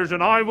reindeers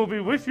and I will be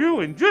with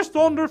you in just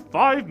under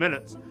 5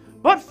 minutes.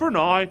 But for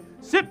now,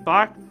 sit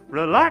back,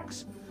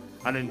 relax,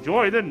 and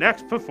enjoy the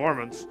next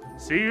performance.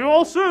 See you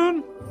all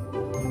soon.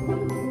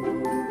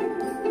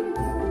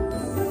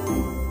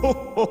 Ho,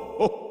 ho,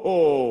 ho,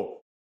 ho.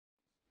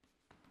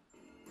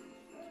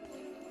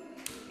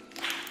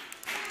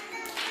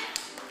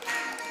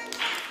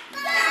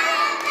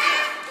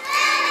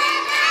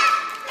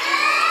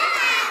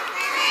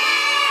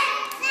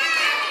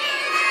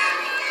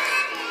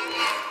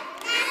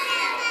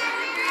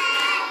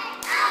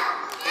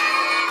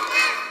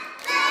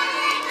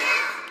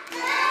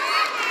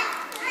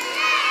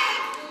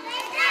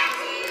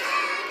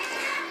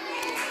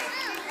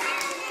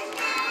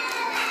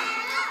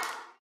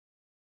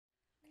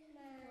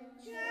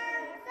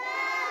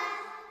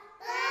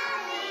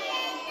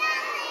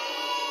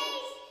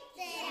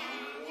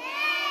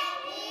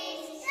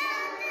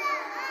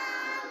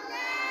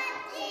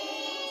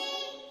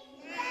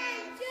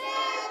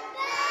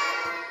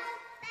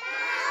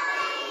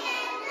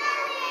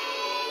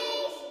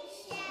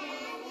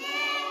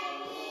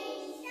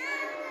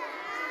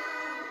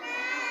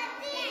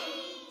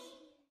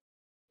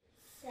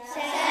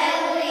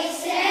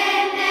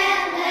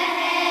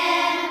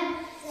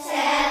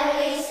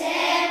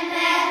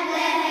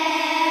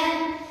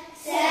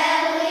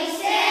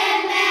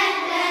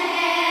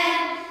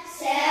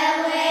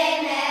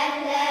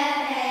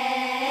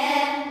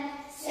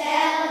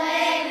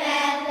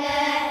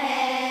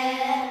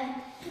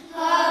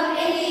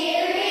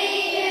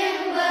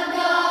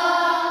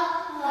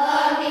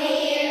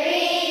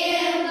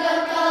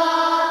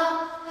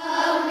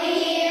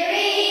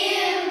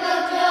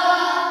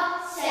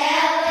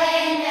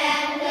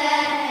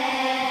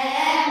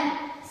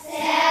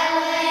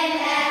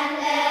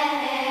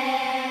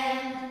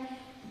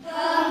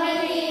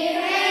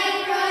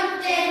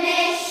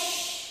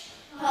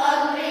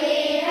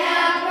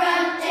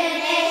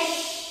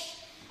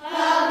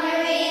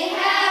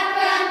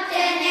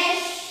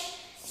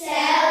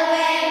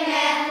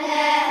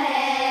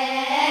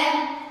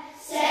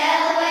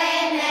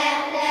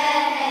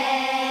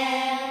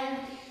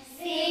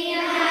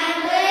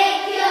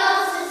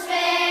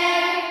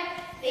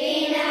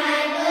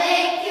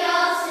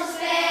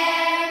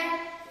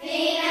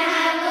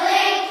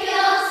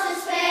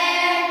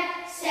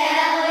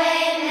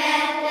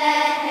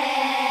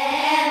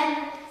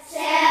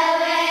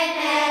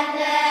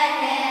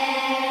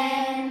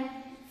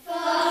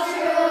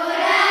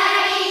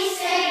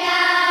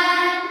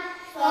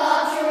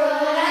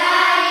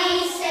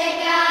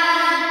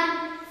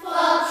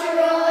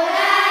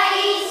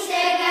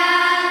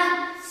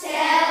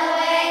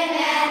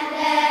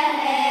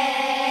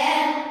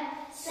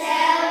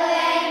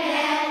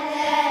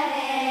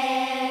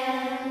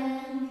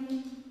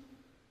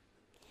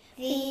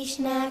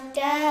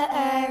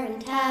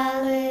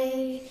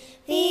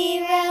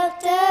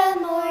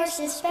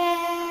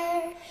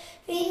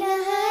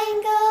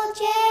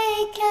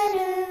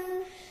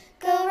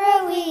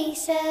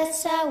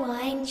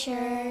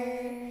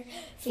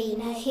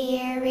 Fina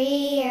here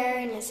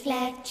earnest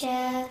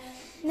lecture,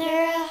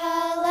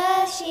 Nura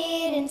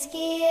and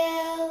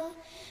scale.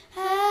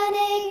 And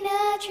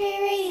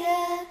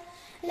ignatriha,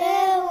 le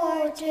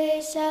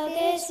waters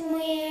agus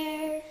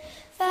muir.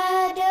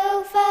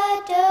 Fado,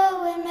 fado,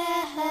 and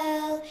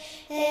mehel,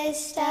 is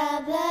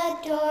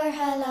stablador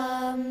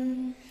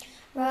halam.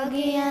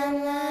 Rogi an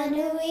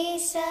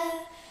lanuisa,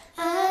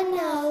 an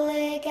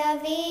nolig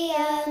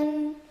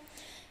avian.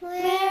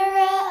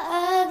 Mera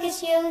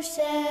agus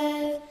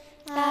Yosef,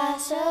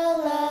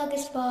 asol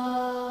agus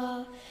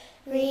ba.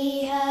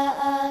 Riha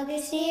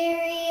agus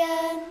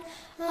Irian,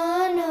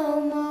 an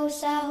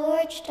omos a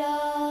horchta.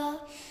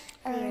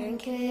 Ern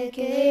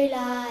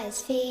kugula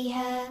is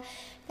fiha,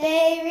 be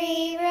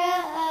rira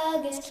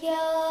agus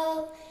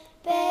kyo.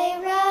 Be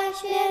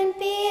rashin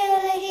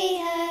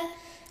bilahiha,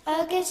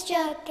 agus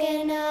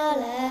jukin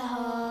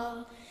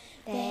aleha.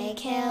 Be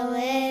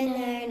killin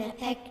ern a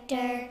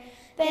pictor,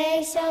 be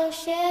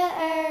sosha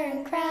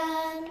ern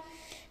cran.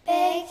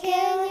 Be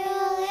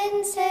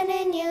killin sin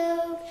in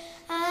you,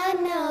 an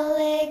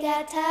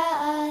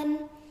noligatan.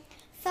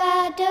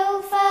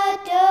 Fado,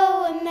 fado,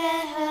 and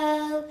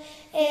mehel,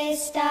 is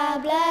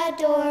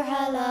stablador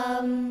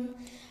halam.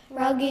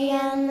 Rogi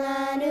an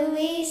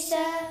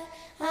lanuisa,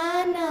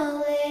 an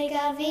nolig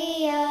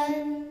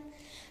avian.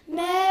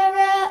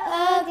 Mera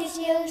agus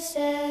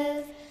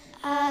Yosef,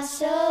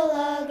 asol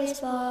agus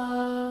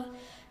ba.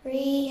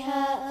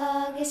 Riha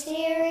agus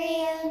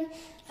Irian,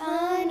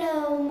 an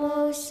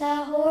omos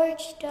a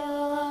horchta.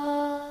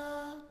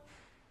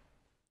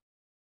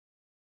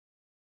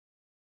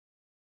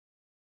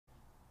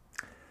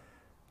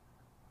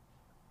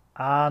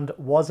 And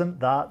wasn't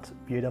that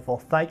beautiful?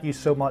 Thank you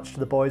so much to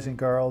the boys and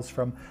girls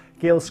from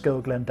Gael School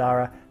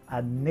Glendara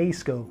and Nee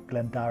School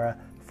Glendara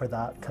for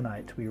that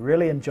tonight. We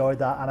really enjoyed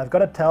that, and I've got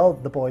to tell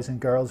the boys and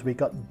girls we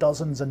got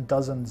dozens and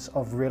dozens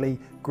of really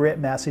great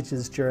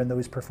messages during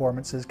those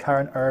performances.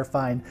 Karen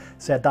Irvine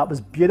said that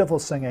was beautiful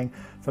singing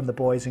from the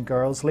boys and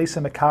girls. Lisa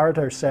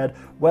McCarter said,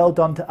 well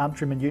done to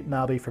Antrim and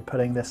Newtownabbey for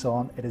putting this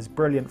on. It is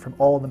brilliant from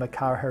all the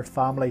McCarter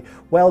family.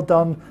 Well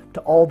done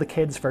to all the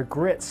kids for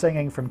great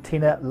singing from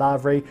Tina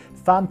Lavery.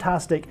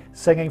 Fantastic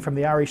singing from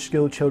the Irish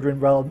school children.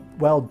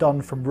 Well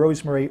done from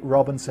Rosemary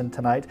Robinson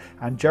tonight.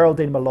 And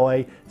Geraldine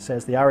Malloy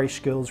says the Irish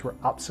schools were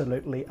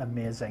absolutely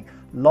amazing.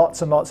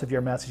 Lots and lots of your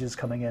messages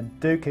coming in.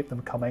 Do keep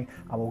them coming,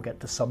 and we'll get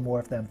to some more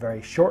of them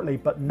very shortly.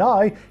 But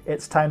now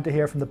it's time to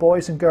hear from the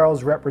boys and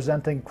girls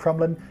representing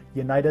Crumlin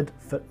United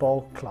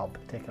Football Club.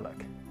 Take a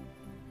look.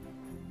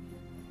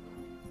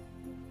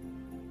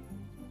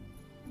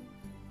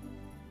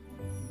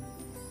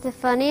 The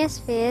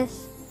funniest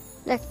face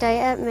looked out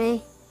at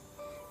me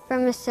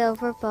from a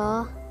silver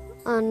ball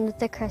on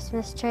the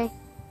Christmas tree.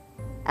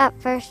 At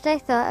first I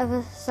thought it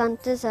was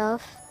Santa's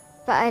elf,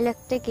 but I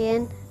looked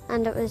again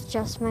and it was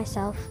just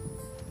myself.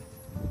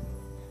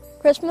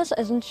 Christmas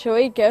isn't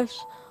showy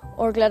gifts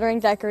or glittering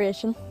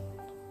decoration.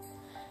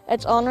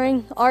 It's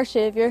honouring our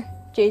Saviour,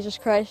 Jesus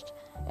Christ,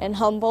 in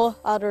humble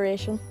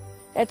adoration.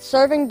 It's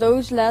serving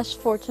those less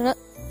fortunate,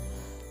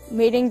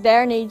 meeting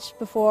their needs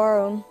before our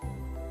own.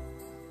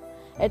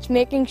 It's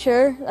making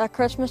sure at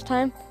Christmas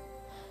time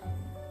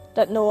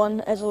that no one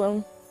is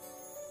alone.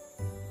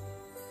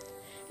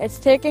 It's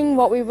taking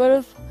what we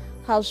would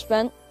have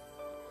spent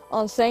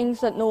on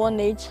things that no one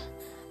needs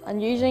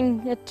and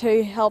using it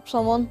to help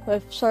someone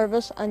with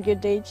service and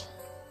good deeds.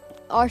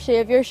 Our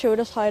Saviour showed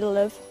us how to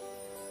live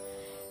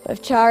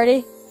with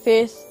charity,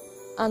 faith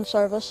and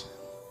service.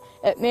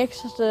 It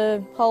makes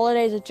the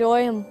holidays a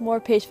joy and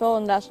more peaceful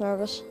and less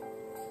nervous.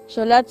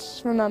 So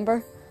let's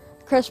remember,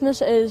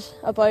 Christmas is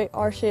about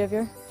our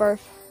Saviour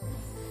birth.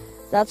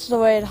 That's the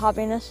way to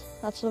happiness,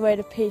 that's the way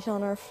to peace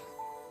on earth.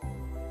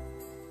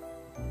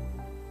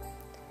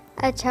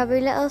 A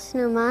chubby little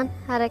snowman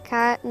had a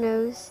carrot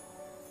nose.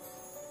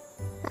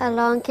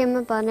 Along came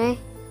a bunny,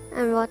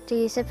 and what do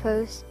you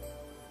suppose?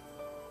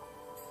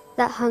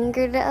 That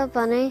hungry little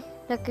bunny,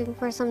 looking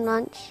for some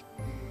lunch,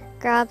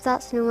 grabbed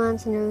that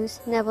snowman's nose,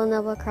 nibble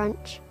nibble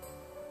crunch.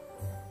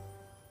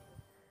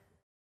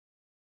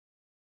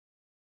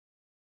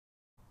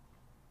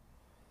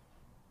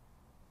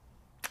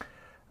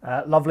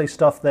 Lovely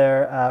stuff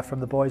there from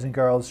the boys and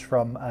girls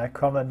from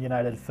Crumlin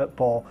United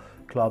Football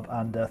Club,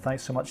 and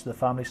thanks so much to the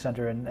Family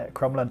Centre in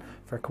Crumlin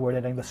for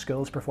coordinating the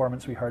schools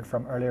performance we heard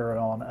from earlier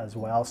on as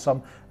well.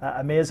 Some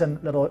amazing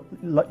little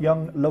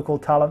young local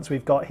talents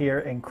we've got here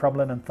in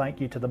Crumlin, and thank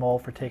you to them all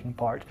for taking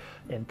part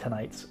in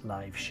tonight's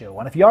live show.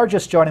 And if you are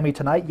just joining me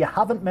tonight, you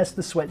haven't missed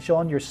the switch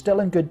on, you're still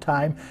in good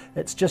time.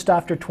 It's just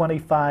after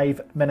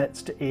 25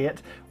 minutes to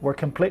 8. We're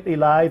completely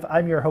live.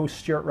 I'm your host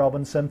Stuart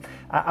Robinson,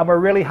 and we're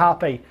really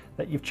happy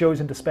that you've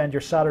chosen to spend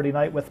your Saturday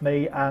night with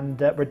me, and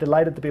we're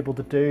delighted to be able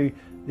to do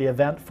the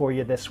event for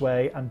you this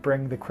way and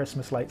bring the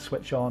Christmas light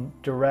switch on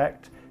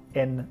direct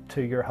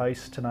into your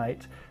house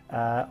tonight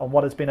on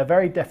what has been a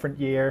very different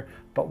year,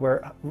 but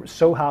we're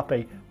so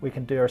happy we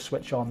can do our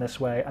switch on this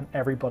way, and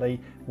everybody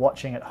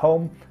watching at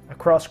home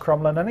across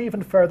Crumlin and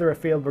even further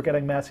afield, we're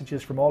getting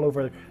messages from all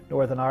over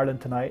Northern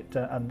Ireland tonight,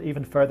 and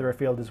even further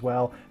afield as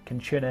well, can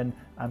tune in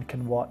and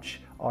can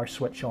watch our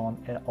switch on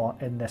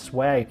in this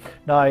way.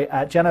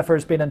 Now,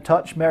 Jennifer's been in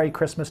touch. Merry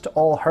Christmas to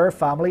all her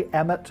family,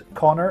 Emmett,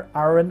 Connor,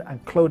 Aaron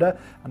and Clodagh,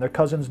 and their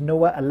cousins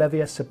Noah,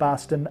 Olivia,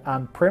 Sebastian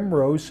and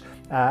Primrose,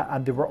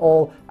 and they were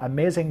all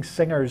amazing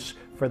singers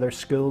for their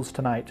schools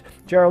tonight.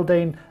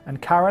 Geraldine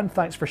and Karen,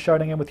 thanks for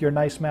shouting in with your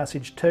nice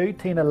message too.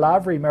 Tina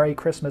Lavery, Merry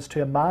Christmas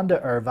to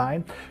Amanda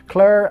Irvine.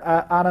 Claire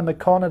Anna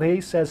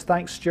McConaughey says,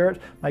 thanks Stuart,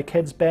 my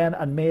kids Ben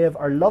and Maeve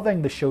are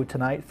loving the show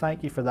tonight.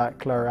 Thank you for that,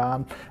 Claire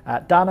Ann.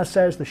 Dana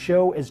says the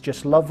show is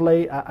just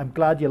lovely. I'm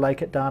glad you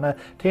like it, Dana.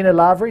 Tina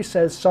Lavery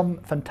says some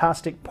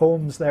fantastic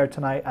poems there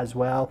tonight as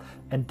well.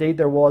 Indeed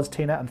there was,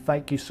 Tina, and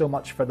thank you so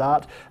much for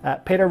that.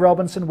 Peter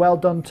Robinson, well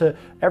done to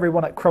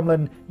everyone at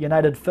Crumlin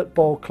United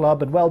Football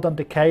Club, and well done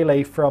to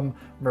Kayleigh from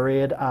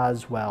Mairead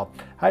as well.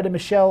 Hi to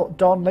Michelle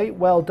Donnelly,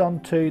 well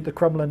done to the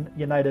Crumlin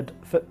United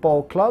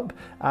Football Club,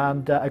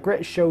 and a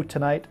great show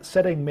tonight,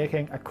 sitting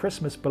making a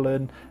Christmas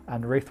balloon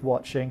and wreath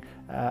watching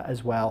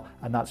as well,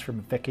 and that's from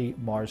Vicky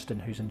Marsden,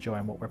 who's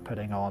enjoying what we're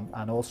putting on.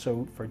 And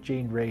also for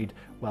Jean Reid,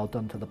 well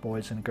done to the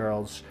boys and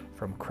girls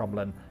from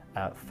Crumlin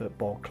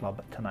Football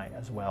Club tonight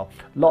as well.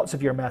 Lots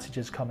of your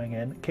messages coming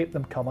in, keep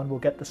them coming. We'll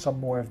get to some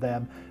more of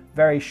them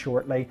very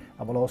shortly,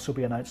 and we'll also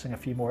be announcing a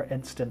few more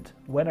instant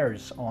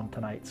winners on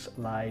tonight's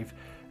live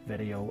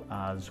video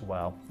as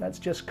well. Let's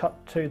just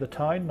cut to the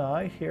town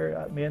now here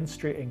at Main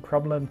Street in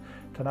Crumlin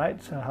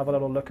tonight. Have a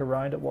little look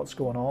around at what's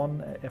going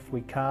on if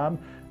we can,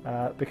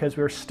 because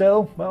we're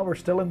still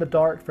in the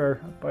dark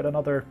for about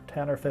another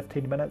 10 or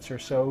 15 minutes or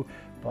so.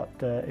 But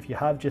if you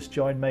have just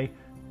joined me,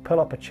 pull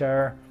up a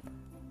chair,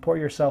 pour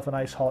yourself a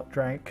nice hot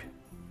drink.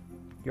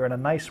 You're in a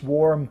nice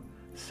warm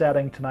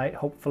setting tonight,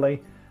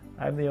 hopefully.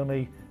 I'm the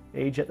only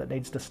agent that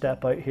needs to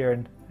step out here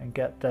and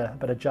get a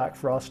bit of Jack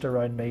Frost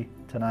around me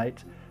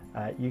tonight.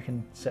 You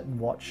can sit and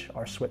watch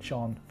our switch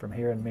on from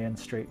here in Main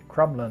Street,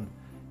 Crumlin,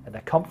 in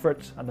the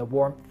comfort and the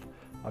warmth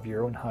of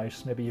your own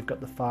house. Maybe you've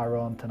got the fire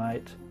on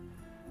tonight,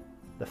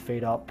 the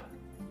feet up,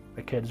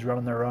 the kids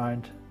running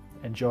around,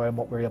 enjoying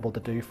what we're able to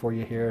do for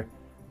you here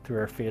through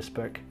our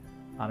Facebook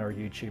and our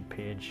YouTube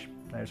page.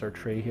 There's our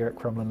tree here at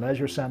Crumlin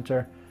Leisure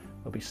Centre.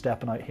 We'll be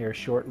stepping out here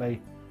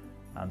shortly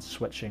and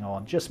switching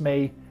on. Just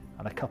me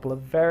and a couple of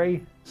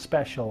very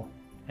special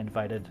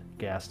invited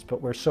guests.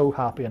 But we're so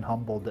happy and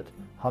humbled that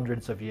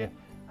hundreds of you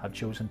have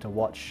chosen to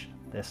watch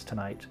this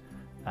tonight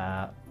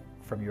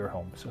from your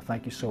home. So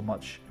thank you so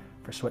much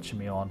for switching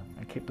me on,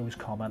 and keep those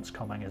comments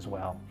coming as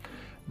well.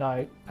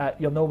 Now,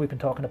 you'll know we've been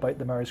talking about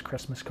the Mayor's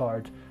Christmas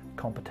card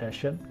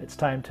competition. It's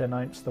time to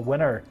announce the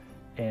winner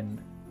in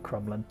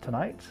Crumlin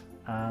tonight.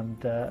 And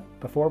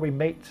before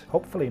we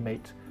hopefully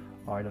meet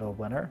our little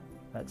winner,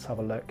 let's have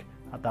a look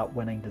at that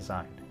winning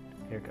design.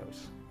 Here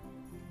goes.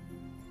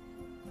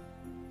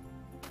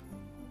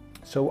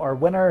 So our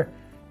winner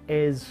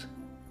is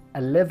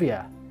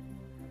Olivia,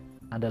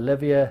 and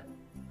Olivia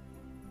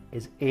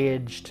is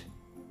aged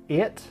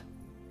 8.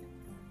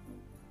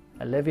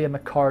 Olivia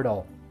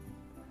McCardle,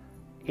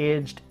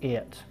 aged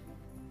 8.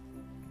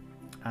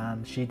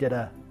 And she did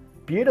a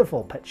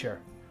beautiful picture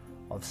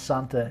of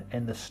Santa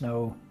in the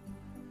snow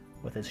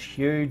with his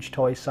huge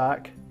toy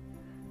sack,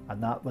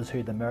 and that was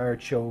who the Mayor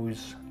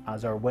chose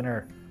as our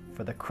winner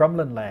for the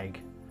Crumlin leg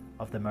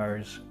of the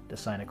Mayor's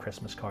Design a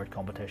Christmas Card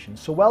competition.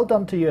 So well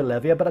done to you,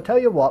 Olivia, but I tell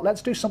you what,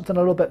 let's do something a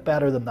little bit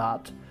better than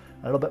that,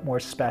 a little bit more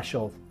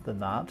special than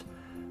that.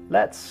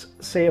 Let's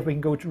see if we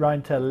can go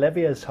round to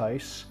Olivia's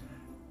house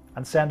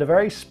and send a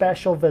very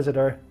special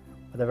visitor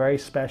with a very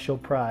special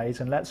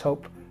prize, and let's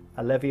hope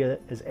Olivia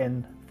is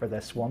in for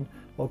this one.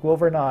 We'll go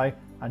over now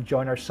and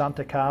join our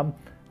Santa cam.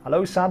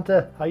 Hello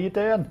Santa, how you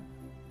doing?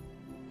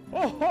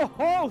 Oh, ho,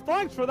 ho,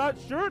 thanks for that,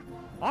 Stuart.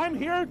 I'm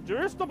here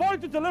just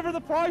about to deliver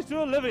the prize to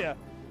Olivia.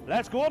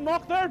 Let's go and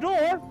knock their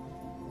door.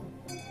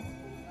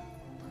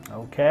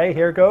 Okay,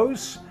 here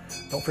goes.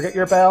 Don't forget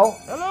your bell.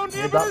 Hello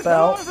neighbours, that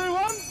bell. hello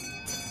everyone.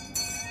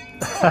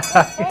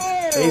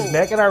 He's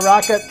making a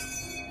racket.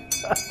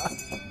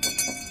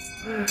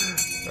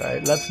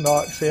 Right, let's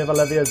knock, see if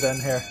Olivia's in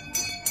here.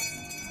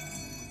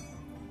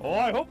 Oh,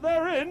 I hope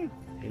they're in.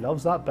 He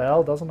loves that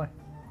bell, doesn't he?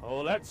 Oh,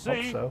 let's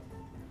see. Hope so.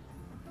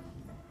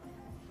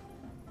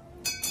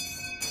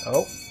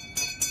 Oh.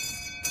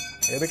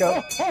 Here we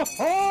go.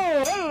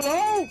 Oh,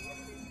 hello.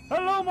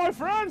 Hello, my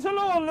friends.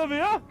 Hello,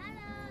 Olivia. Hello.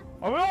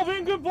 Are we all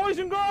being good boys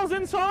and girls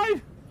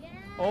inside? Yeah.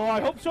 Oh,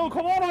 I hope so.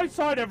 Come on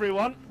outside,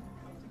 everyone.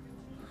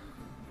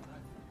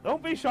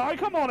 Don't be shy.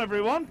 Come on,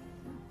 everyone.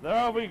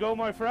 There we go,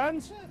 my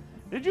friends.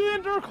 Did you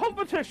enter a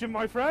competition,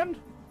 my friend?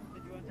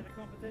 Did you enter a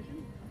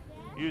competition?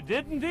 Yeah. You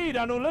did indeed,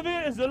 and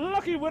Olivia is the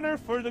lucky winner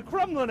for the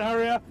Crumlin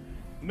area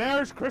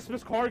Mayor's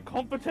Christmas Card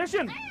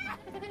competition.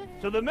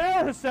 So the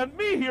Mayor has sent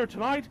me here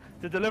tonight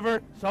to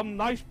deliver some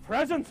nice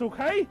presents,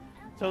 okay?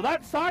 So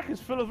that sack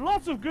is full of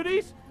lots of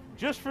goodies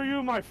just for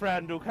you, my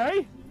friend,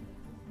 okay?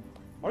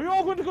 Are you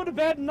all going to go to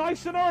bed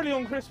nice and early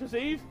on Christmas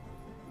Eve?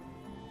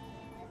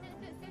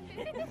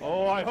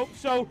 Oh, I hope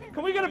so.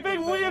 Can we get a big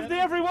wave to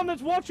everyone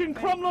that's watching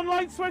Crumlin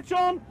Light Switch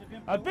On?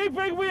 A big,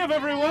 big wave,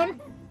 everyone.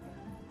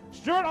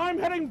 Stuart, I'm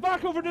heading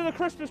back over to the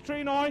Christmas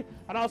tree now,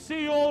 and I'll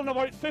see you all in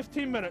about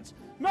 15 minutes.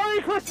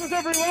 Merry Christmas,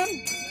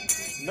 everyone!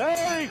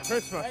 Merry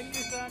Christmas! Thank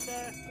you,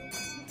 Santa.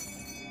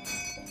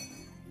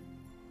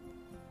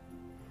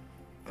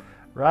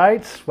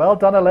 Right, well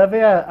done,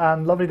 Olivia,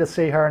 and lovely to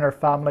see her and her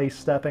family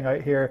stepping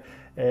out here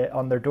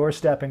on their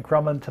doorstep in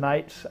Crumlin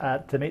tonight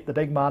to meet the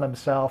big man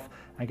himself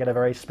and get a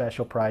very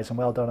special prize. And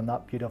well done on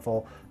that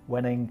beautiful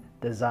winning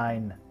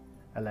design,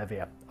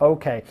 Olivia.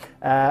 Okay,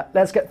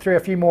 let's get through a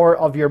few more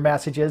of your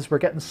messages. We're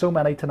getting so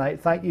many tonight.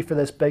 Thank you for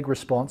this big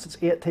response. It's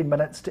 18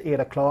 minutes to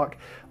 8 o'clock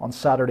on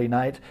Saturday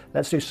night.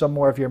 Let's do some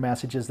more of your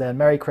messages then.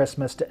 Merry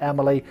Christmas to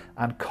Emily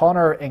and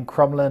Connor in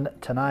Crumlin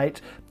tonight.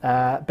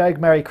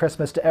 Big Merry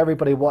Christmas to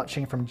everybody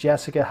watching from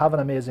Jessica. Have an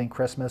amazing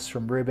Christmas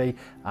from Ruby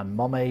and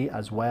Mummy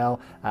as well.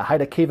 Hi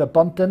to Kiva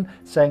Bunton,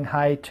 saying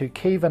hi to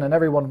Kevin and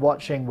everyone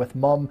watching with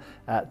Mum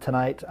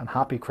tonight, and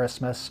happy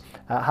Christmas.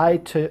 Hi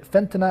to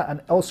Fintina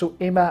and also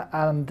Emma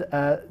and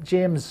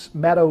James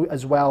Meadow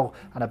as well,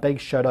 and a big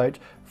shout out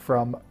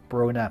from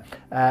Brona.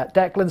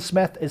 Declan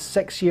Smith is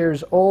 6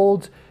 years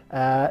old.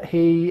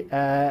 He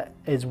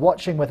is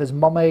watching with his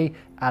mummy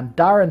and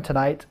Darren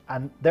tonight,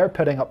 and they're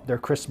putting up their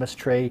Christmas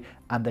tree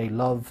and they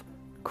love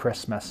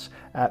Christmas.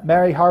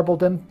 Mary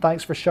Harbleton,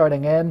 thanks for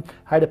shouting in.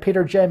 Hi to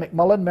Peter J.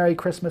 McMullen, Merry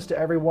Christmas to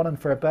everyone and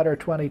for a better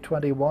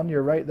 2021.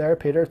 You're right there,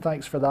 Peter,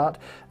 thanks for that.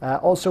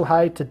 Also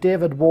hi to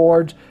David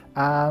Ward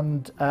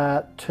and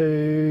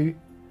to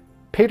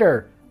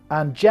Peter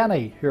and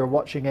Jenny, who are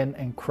watching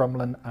in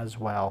Crumlin as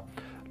well.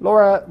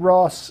 Laura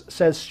Ross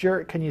says,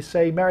 Stuart, can you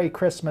say Merry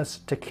Christmas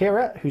to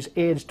Kira, who's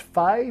aged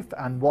 5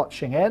 and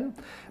watching in.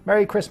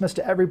 Merry Christmas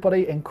to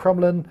everybody in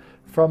Crumlin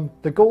from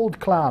the Gold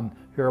Clan,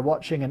 who are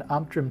watching in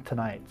Antrim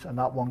tonight. And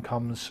that one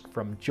comes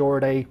from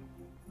Geordie.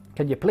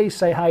 Can you please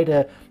say hi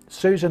to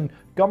Susan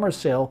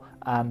Gummersale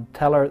and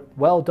tell her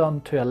well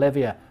done to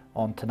Olivia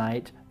on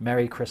tonight.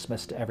 Merry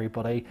Christmas to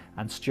everybody.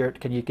 And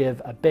Stuart, can you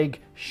give a big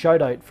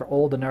shout out for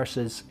all the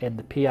nurses in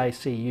the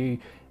PICU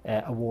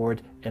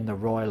award in the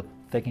Royal?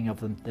 Thinking of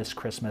them this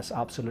Christmas.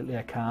 Absolutely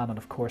I can, and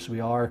of course we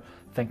are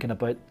thinking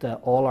about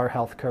all our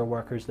healthcare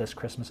workers this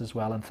Christmas as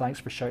well. And thanks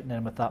for shouting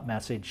in with that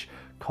message,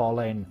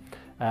 Colleen.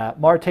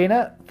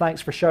 Martina,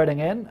 thanks for shouting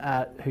in,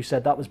 who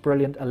said that was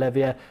brilliant,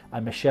 Olivia.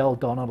 And Michelle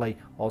Donnelly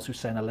also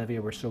saying,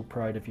 Olivia, we're so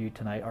proud of you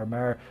tonight. Our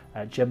mayor,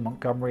 Jim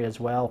Montgomery as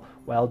well.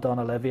 Well done,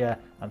 Olivia.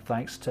 And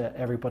thanks to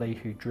everybody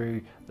who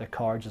drew the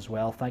cards as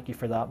well. Thank you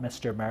for that,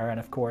 Mr. Mayor. And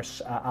of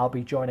course, I'll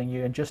be joining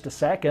you in just a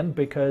second,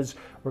 because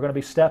we're going to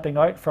be stepping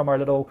out from our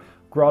little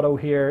grotto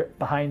here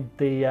behind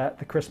the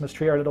Christmas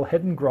tree, our little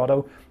hidden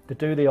grotto, to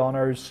do the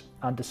honours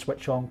and to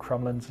switch on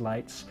Crumlin's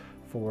lights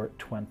for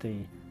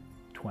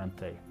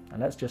 2020. And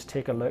let's just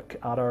take a look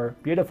at our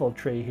beautiful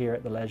tree here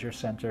at the Leisure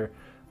Centre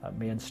at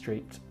Main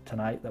Street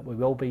tonight, that we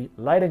will be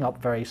lighting up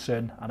very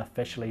soon and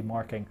officially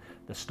marking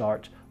the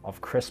start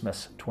of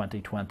Christmas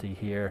 2020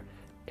 here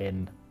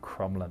in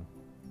Crumlin.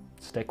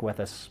 Stick with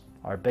us.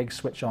 Our big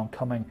switch on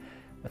coming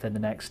within the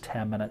next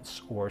 10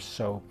 minutes or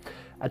so.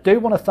 I do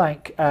want to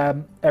thank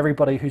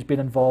everybody who's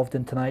been involved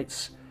in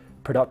tonight's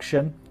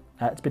production.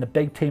 It's been a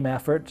big team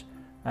effort.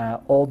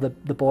 All the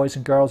boys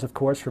and girls, of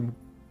course, from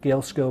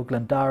Gale School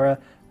Glendara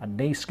and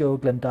Knee School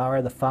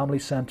Glendara, the Family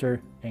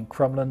Centre in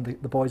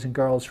Crumlin, the boys and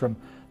girls from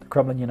the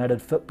Crumlin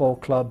United Football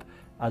Club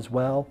as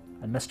well,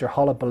 and Mr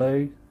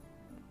Hullabaloo,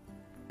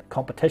 the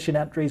competition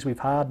entries we've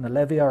had, and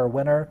Olivia, our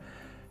winner,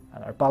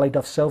 and our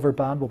Ballyduff Silver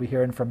Band we'll be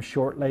hearing from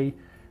shortly.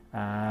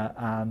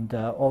 And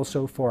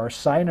also for our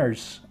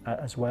signers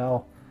as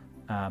well,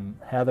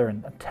 Heather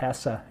and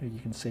Tessa, who you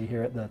can see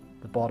here at the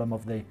bottom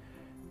of the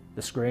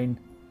screen,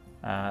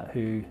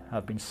 who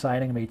have been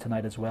signing me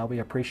tonight as well. We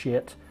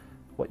appreciate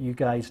what you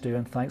guys do,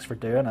 and thanks for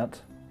doing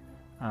it.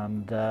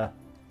 And I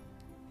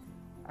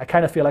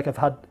kind of feel like I've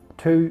had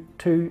two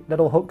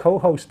little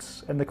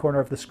co-hosts in the corner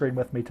of the screen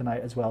with me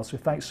tonight as well. So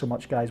thanks so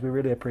much, guys. We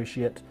really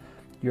appreciate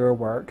your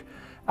work.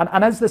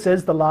 And as this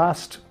is the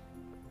last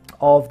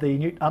of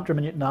the Antrim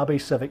and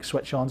Newtownabbey Civic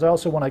Switch-ons, I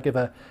also want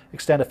to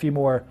extend a few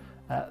more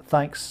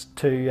thanks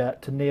to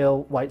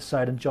Neil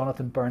Whiteside and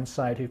Jonathan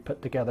Burnside, who've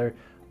put together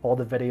all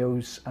the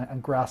videos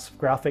and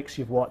graphics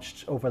you've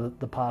watched over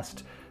the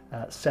past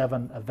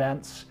 7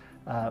 events.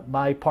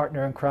 My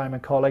partner in crime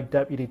and colleague,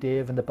 Deputy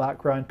Dave, in the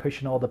background,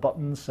 pushing all the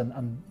buttons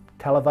and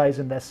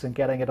televising this and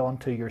getting it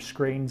onto your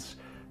screens.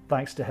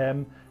 Thanks to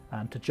him,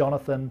 and to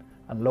Jonathan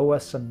and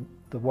Lois and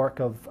the work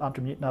of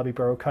Antrim Newtownabbey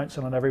Borough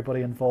Council and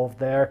everybody involved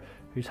there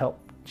who's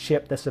helped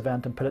shape this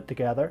event and put it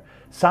together.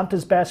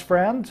 Santa's best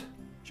friend,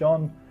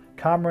 John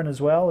Cameron, as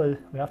well.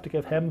 We have to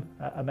give him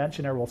a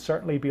mention, or will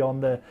certainly be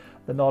on the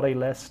naughty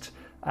list.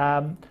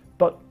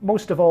 But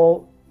most of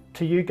all,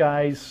 to you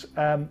guys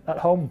at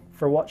home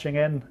for watching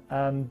in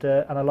and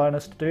allowing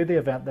us to do the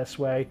event this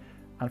way,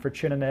 and for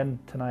tuning in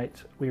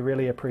tonight. We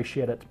really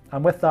appreciate it.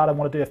 And with that, I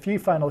want to do a few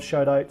final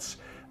shout outs,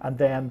 and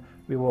then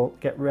we will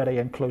get ready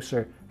and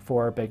closer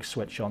for our big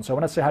switch on. So I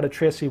want to say hi to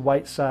Tracy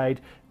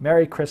Whiteside,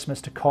 Merry Christmas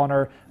to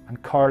Connor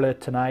and Carla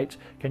tonight.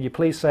 Can you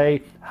please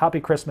say Happy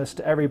Christmas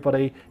to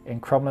everybody in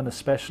Crumlin,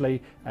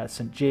 especially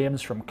St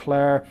James from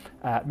Clare.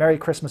 Merry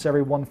Christmas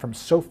everyone from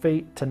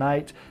Sophie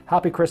tonight.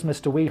 Happy Christmas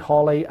to wee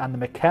Holly and the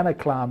McKenna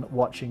clan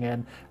watching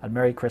in, and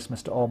Merry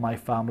Christmas to all my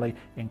family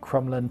in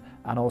Crumlin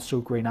and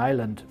also Green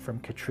Island from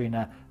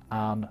Katrina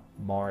and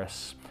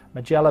Morris.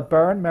 Magella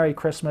Byrne, Merry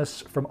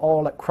Christmas from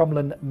all at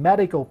Crumlin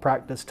medical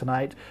practice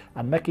tonight.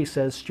 And Mickey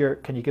says,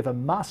 Stuart, can you give a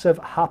massive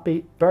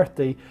happy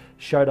birthday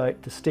shout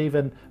out to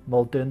Stephen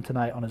Muldoon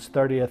tonight on his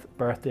 30th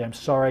birthday? I'm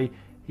sorry,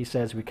 he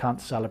says we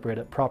can't celebrate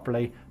it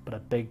properly, but a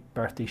big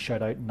birthday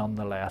shout out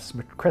nonetheless.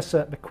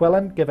 Chrissa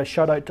McQuillan, give a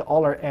shout out to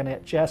all our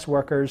NHS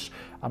workers,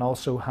 and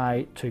also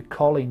hi to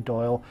Colleen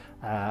Doyle,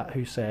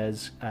 who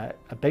says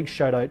a big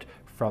shout out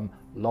from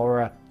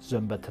Laura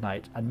Zumba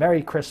tonight. And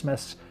Merry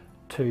Christmas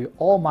to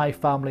all my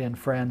family and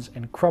friends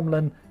in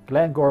Crumlin,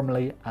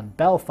 Glengormley and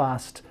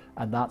Belfast,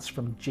 and that's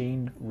from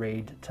Jean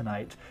Reid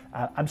tonight.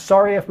 I'm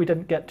sorry if we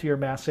didn't get to your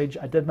message.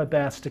 I did my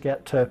best to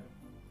get to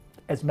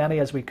as many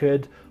as we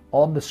could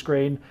on the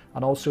screen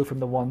and also from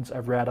the ones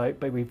I've read out,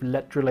 but we've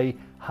literally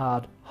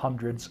had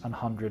hundreds and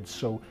hundreds.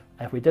 So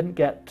if we didn't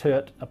get to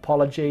it,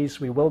 apologies.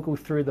 We will go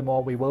through them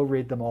all, we will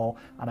read them all,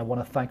 and I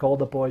want to thank all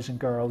the boys and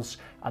girls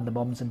and the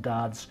mums and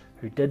dads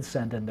who did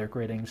send in their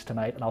greetings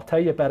tonight. And I'll tell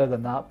you better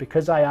than that,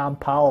 because I am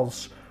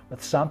pals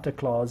with Santa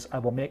Claus, I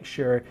will make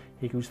sure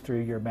he goes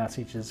through your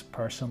messages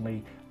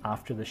personally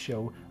after the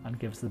show and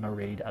gives them a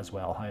read as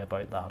well. How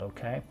about that,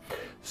 okay?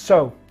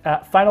 So,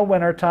 final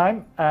winner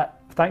time.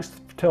 Thanks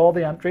to all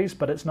the entries,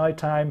 but it's now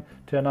time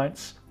to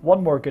announce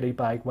one more goodie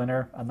bag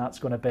winner, and that's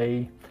going to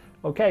be,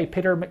 okay,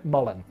 Peter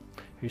McMullen,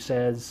 who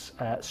says,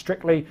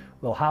 strictly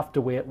we'll have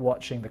to wait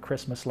watching the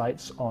Christmas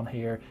lights on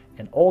here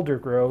in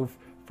Aldergrove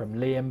from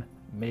Liam,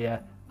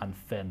 Mia and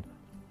Finn.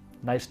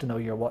 Nice to know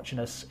you're watching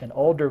us in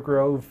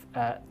Aldergrove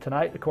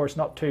tonight, of course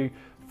not too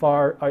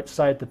far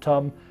outside the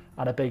Tum,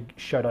 and a big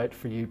shout out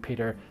for you,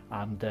 Peter,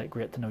 and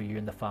great to know you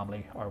and the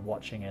family are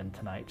watching in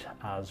tonight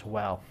as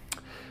well.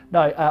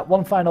 Now,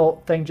 one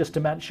final thing just to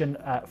mention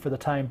for the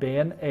time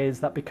being is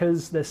that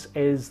because this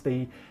is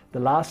the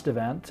last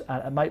event,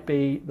 it might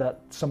be that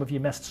some of you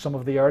missed some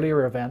of the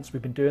earlier events.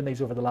 We've been doing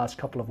these over the last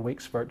couple of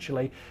weeks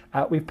virtually.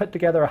 We've put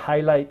together a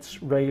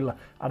highlights reel,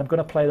 and I'm going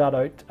to play that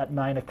out at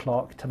 9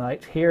 o'clock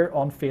tonight here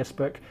on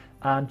Facebook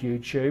and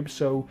YouTube.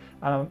 So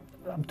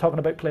I'm talking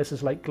about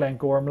places like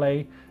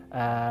Glengormley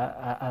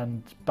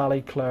and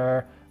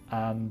Ballyclare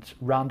and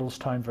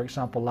Randalstown, for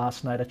example,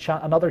 last night.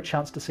 Another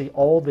chance to see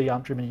all the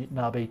Antrim and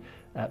Newtownabbey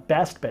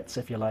best bits,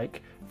 if you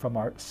like, from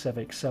our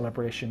civic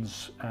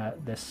celebrations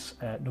this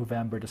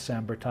November,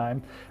 December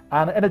time.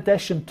 And in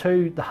addition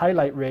to the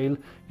highlight reel,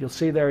 you'll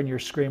see there on your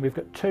screen, we've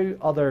got two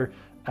other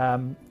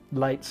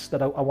lights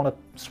that I want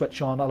to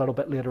switch on a little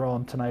bit later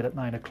on tonight at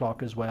 9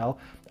 o'clock as well.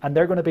 And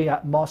they're going to be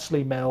at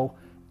Mossley Mill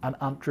and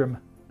Antrim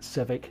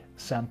Civic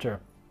Centre.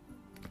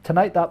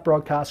 Tonight that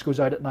broadcast goes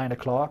out at 9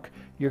 o'clock.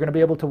 You're going to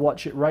be able to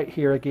watch it right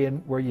here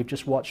again where you've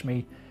just watched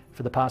me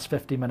for the past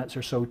 50 minutes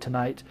or so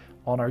tonight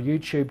on our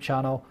YouTube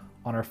channel,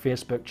 on our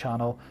Facebook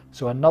channel.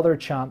 So another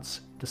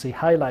chance to see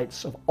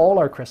highlights of all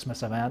our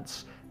Christmas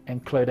events,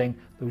 including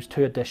those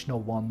two additional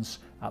ones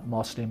at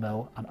Mossley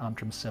Mill and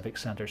Antrim Civic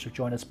Centre. So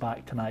join us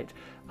back tonight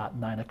at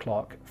 9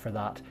 o'clock for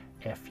that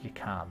if you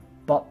can.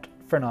 But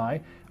for now,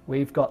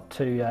 we've got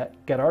to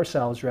get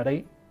ourselves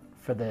ready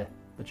for the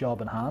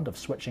job in hand of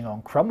switching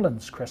on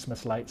Crumlin's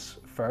Christmas lights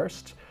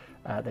first.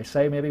 They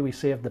say maybe we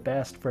save the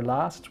best for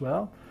last.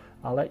 Well,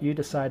 I'll let you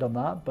decide on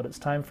that, but it's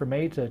time for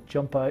me to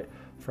jump out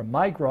from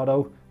my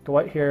grotto, go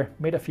out here,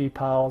 meet a few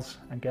pals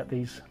and get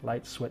these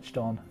lights switched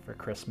on for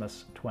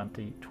Christmas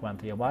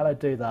 2020. And while I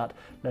do that,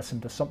 listen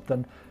to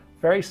something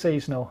very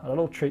seasonal, a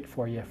little treat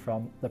for you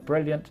from the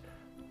brilliant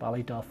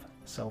Ballyduff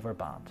Silver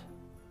Band.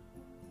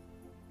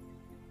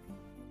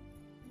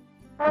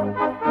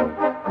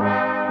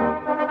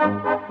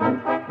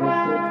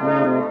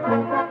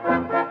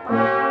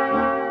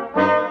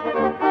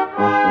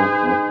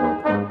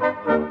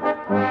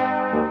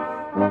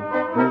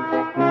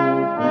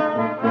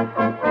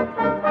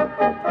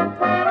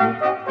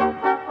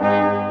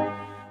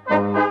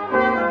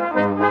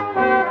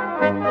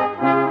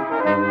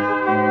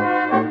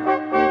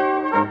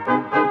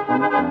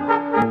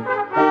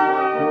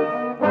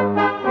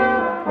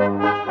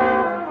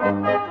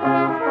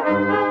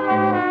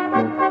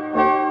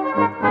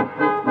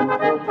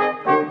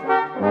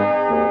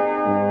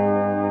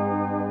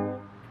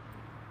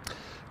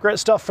 Great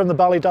stuff from the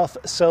Ballyduff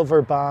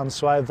Silver Band.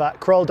 So I've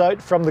crawled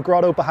out from the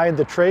grotto behind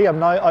the tree. I'm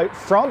now out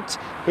front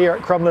here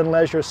at Crumlin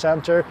Leisure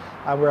Centre,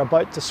 and we're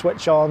about to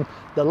switch on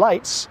the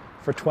lights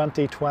for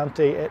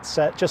 2020. It's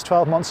just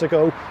 12 months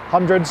ago,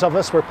 hundreds of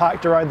us were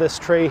packed around this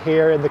tree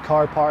here in the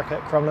car park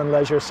at Crumlin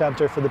Leisure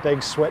Centre for the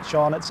big switch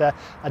on. It's a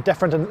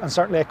different and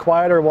certainly a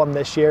quieter one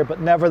this year,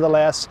 but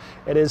nevertheless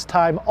it is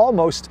time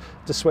almost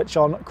to switch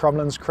on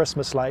Crumlin's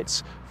Christmas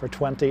lights for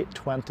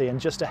 2020. And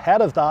just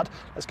ahead of that,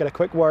 let's get a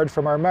quick word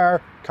from our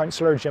Mayor,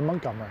 Councillor Jim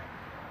Montgomery.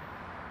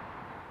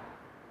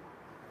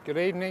 Good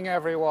evening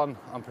everyone,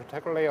 and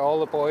particularly all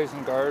the boys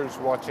and girls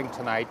watching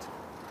tonight.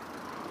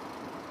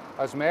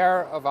 As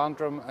Mayor of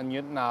Antrim and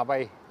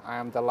Newtownabbey, I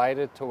am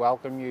delighted to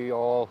welcome you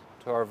all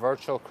to our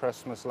virtual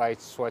Christmas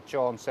lights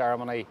switch-on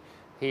ceremony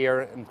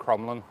here in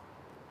Crumlin.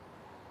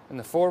 In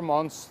the 4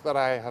 months that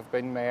I have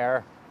been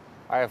Mayor,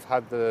 I have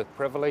had the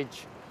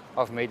privilege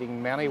of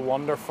meeting many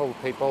wonderful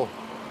people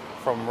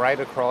from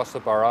right across the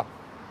borough.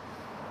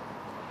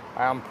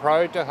 I am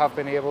proud to have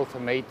been able to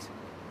meet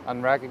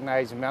and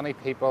recognise many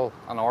people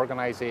and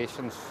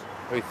organisations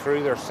who,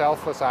 through their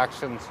selfless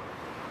actions,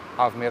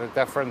 have made a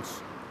difference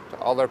to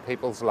other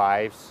people's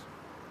lives.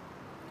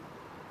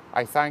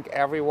 I thank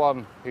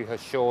everyone who has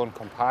shown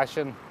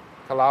compassion,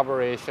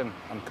 collaboration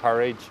and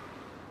courage,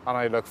 and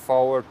I look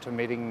forward to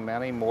meeting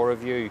many more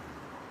of you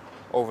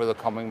over the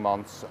coming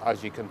months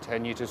as you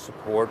continue to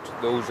support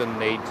those in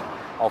need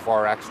of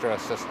our extra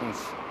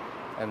assistance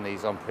in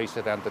these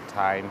unprecedented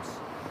times.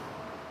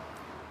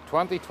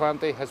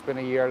 2020 has been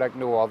a year like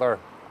no other,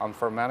 and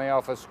for many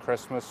of us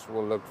Christmas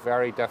will look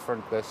very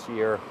different this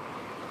year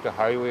to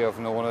how we have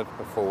known it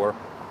before.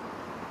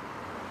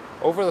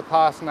 Over the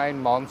past 9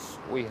 months,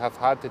 we have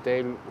had to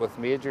deal with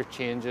major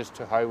changes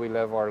to how we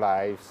live our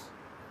lives.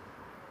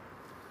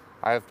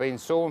 I have been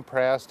so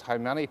impressed how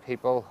many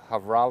people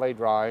have rallied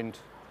round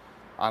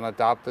and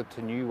adapted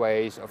to new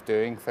ways of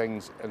doing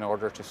things in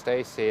order to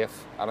stay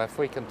safe, and if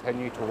we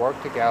continue to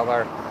work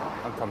together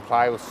and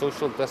comply with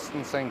social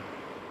distancing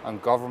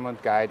and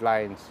government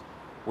guidelines,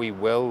 we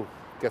will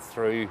get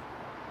through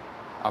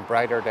and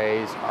brighter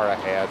days are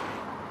ahead.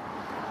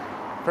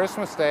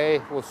 Christmas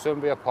Day will soon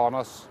be upon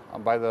us,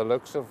 and by the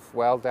looks of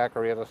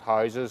well-decorated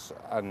houses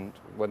and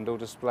window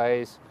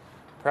displays,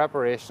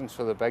 preparations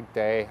for the big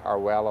day are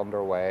well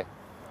underway.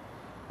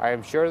 I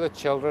am sure that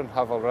children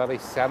have already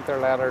sent their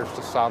letters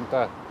to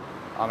Santa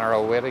and are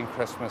awaiting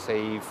Christmas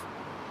Eve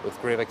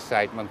with great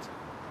excitement.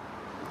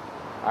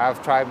 I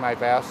have tried my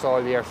best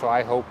all year, so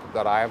I hope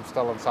that I am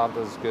still on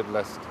Santa's good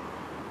list.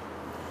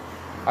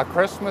 At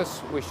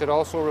Christmas, we should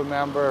also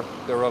remember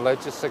the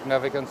religious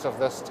significance of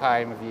this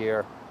time of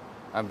year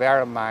and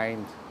bear in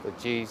mind that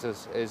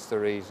Jesus is the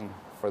reason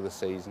for the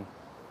season.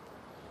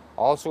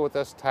 Also at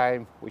this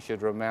time, we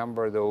should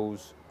remember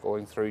those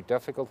going through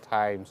difficult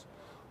times,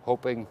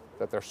 hoping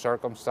that their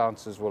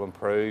circumstances will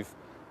improve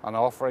and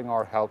offering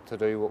our help to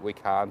do what we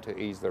can to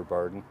ease their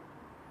burden.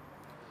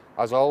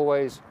 As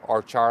always,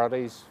 our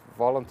charities,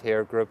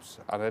 volunteer groups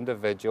and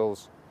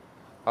individuals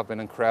have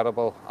been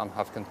incredible and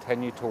have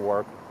continued to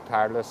work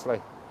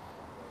tirelessly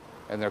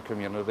in their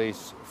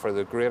communities for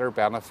the greater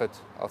benefit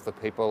of the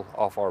people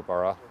of our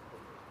borough.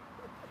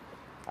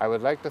 I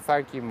would like to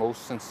thank you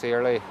most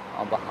sincerely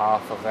on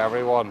behalf of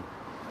everyone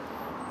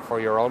for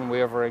your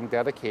unwavering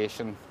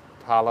dedication,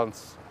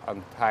 talents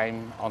and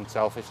time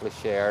unselfishly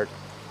shared,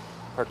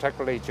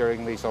 particularly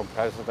during these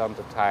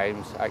unprecedented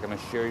times. I can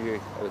assure you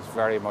it is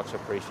very much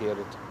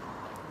appreciated.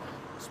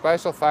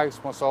 Special thanks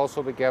must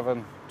also be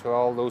given to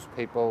all those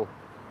people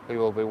who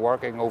will be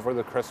working over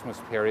the Christmas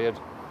period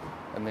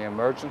in the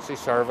emergency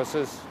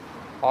services,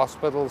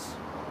 hospitals,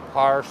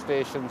 power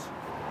stations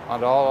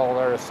and all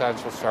other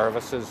essential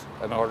services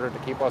in order to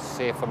keep us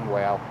safe and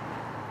well.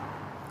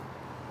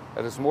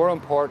 It is more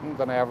important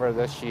than ever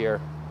this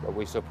year that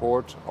we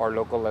support our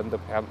local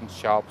independent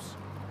shops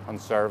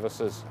and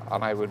services,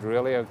 and I would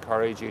really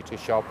encourage you to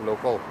shop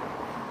local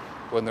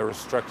when the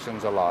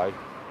restrictions allow.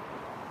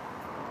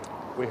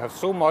 We have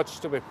so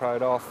much to be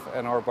proud of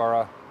in our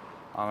borough,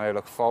 and I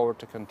look forward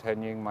to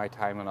continuing my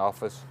time in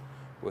office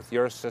with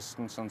your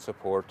assistance and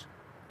support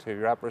to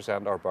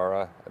represent our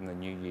borough in the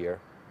new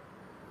year.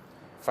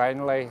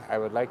 Finally, I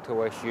would like to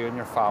wish you and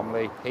your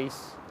family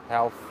peace,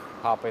 health,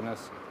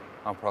 happiness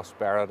and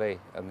prosperity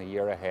in the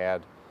year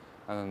ahead,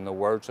 and in the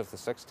words of the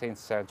 16th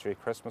century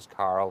Christmas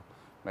carol,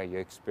 may you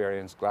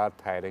experience glad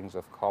tidings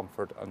of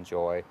comfort and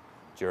joy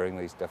during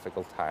these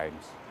difficult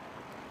times.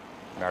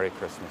 Merry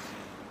Christmas.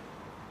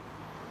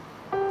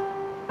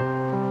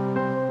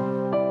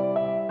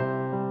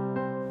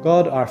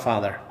 God our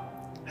Father,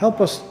 help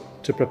us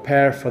to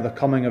prepare for the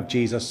coming of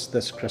Jesus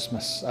this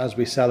Christmas as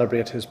we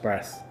celebrate his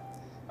birth.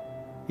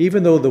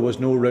 Even though there was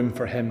no room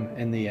for him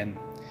in the inn,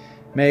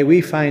 may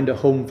we find a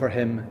home for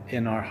him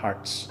in our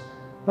hearts,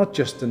 not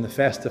just in the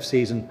festive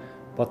season,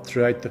 but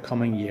throughout the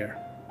coming year.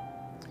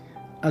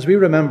 As we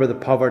remember the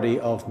poverty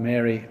of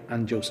Mary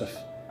and Joseph,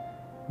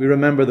 we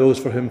remember those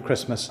for whom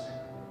Christmas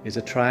is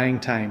a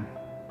trying time,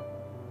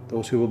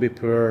 those who will be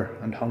poor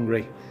and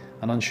hungry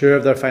and unsure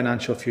of their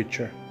financial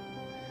future.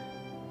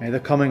 May the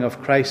coming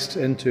of Christ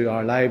into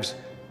our lives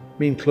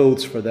mean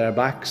clothes for their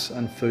backs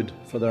and food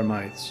for their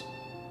mouths.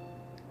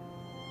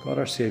 God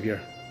our Saviour,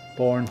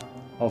 born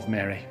of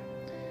Mary,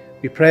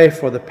 we pray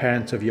for the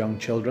parents of young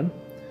children,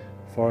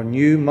 for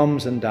new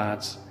mums and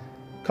dads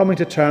coming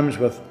to terms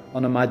with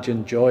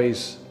unimagined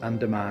joys and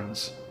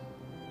demands,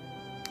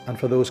 and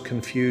for those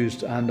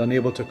confused and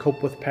unable to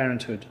cope with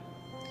parenthood.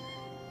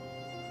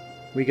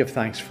 We give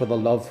thanks for the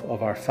love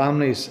of our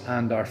families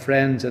and our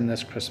friends in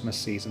this Christmas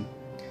season,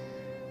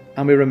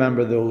 and we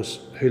remember those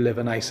who live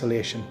in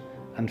isolation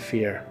and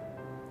fear.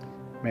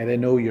 May they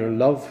know your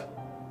love,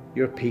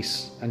 your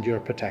peace and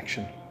your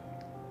protection.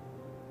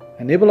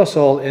 Enable us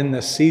all in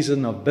this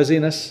season of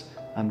busyness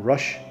and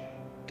rush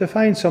to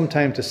find some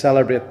time to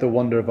celebrate the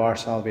wonder of our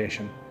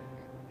salvation.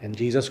 In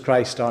Jesus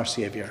Christ our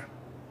Saviour.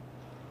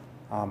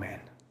 Amen.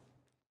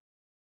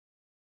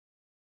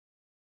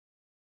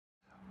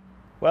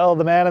 Well,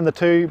 the men in the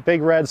two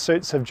big red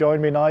suits have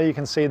joined me now. You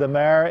can see the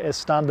mayor is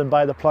standing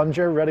by the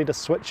plunger, ready to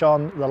switch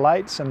on the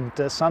lights, and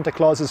Santa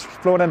Claus is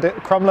flown into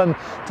Crumlin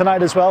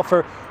tonight as well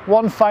for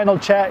one final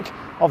check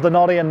of the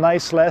naughty and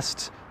nice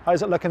list.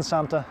 How's it looking,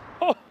 Santa?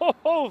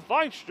 Oh,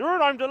 thanks,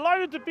 Stuart. I'm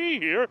delighted to be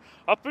here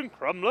up in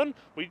Crumlin.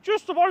 We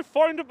just about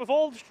found it with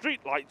all the street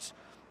lights.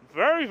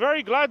 Very,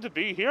 very glad to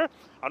be here.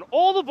 And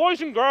all the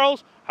boys and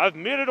girls have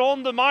made it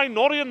on the my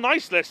naughty and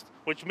nice list,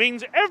 which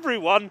means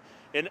everyone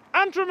in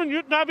Antrim and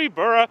Newtownabbey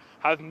Borough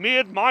have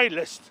made my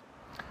list.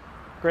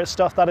 Great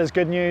stuff. That is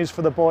good news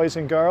for the boys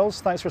and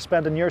girls. Thanks for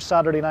spending your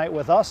Saturday night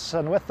with us.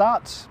 And with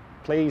that,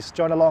 please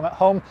join along at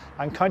home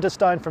and count us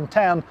down from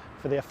 10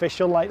 for the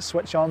official light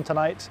switch on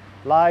tonight,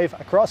 live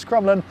across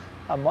Crumlin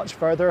and much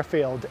further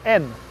afield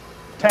in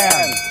 10,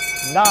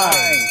 9,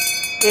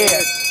 8,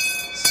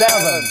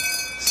 7,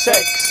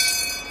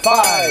 6,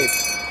 5,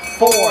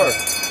 4,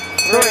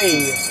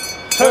 3,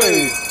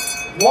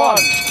 2, 1.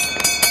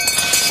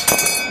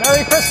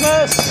 Merry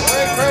Christmas!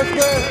 Merry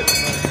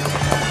Christmas!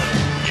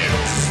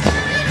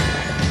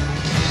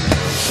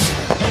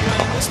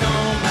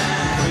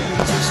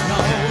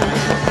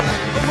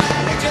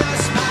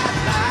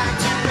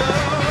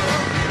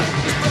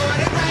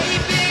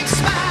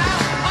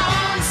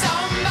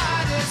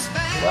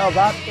 Well,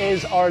 that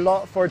is our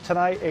lot for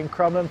tonight in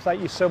Crumlin.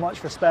 Thank you so much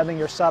for spending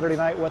your Saturday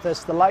night with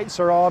us. The lights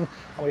are on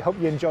and we hope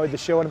you enjoyed the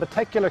show. And in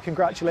particular,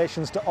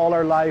 congratulations to all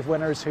our live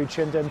winners who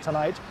tuned in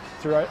tonight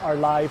throughout our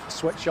live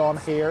switch on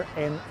here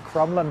in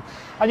Crumlin.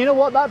 And you know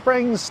what? That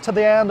brings to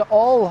the end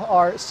all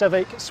our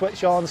civic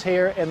switch ons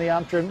here in the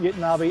Antrim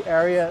Newtownabbey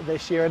area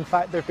this year. In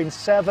fact, there have been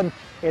 7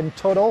 in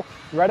total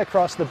right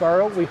across the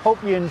borough. We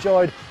hope you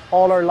enjoyed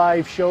all our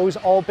live shows,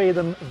 albeit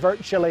them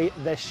virtually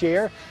this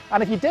year.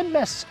 And if you did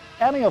miss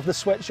any of the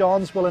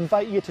switch-ons, we'll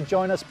invite you to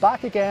join us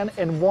back again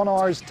in 1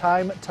 hour's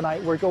time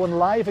tonight. We're going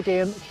live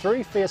again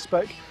through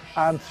Facebook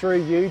and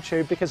through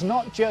YouTube, because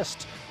not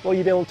just will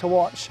you be able to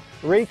watch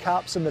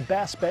recaps and the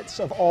best bits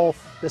of all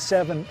the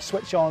 7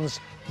 switch-ons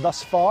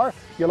thus far,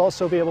 you'll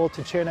also be able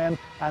to tune in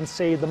and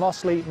see the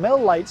Mossley Mill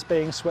lights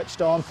being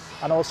switched on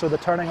and also the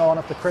turning on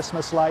of the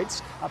Christmas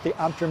lights at the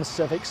Antrim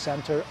Civic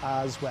Centre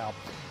as well.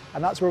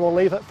 And that's where we'll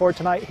leave it for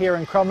tonight here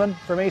in Crumlin.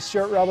 For me,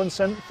 Stuart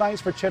Robinson,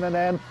 thanks for tuning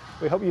in.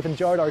 We hope you've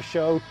enjoyed our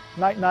show.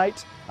 Night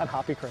night and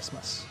happy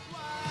Christmas.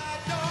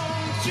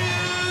 Why don't you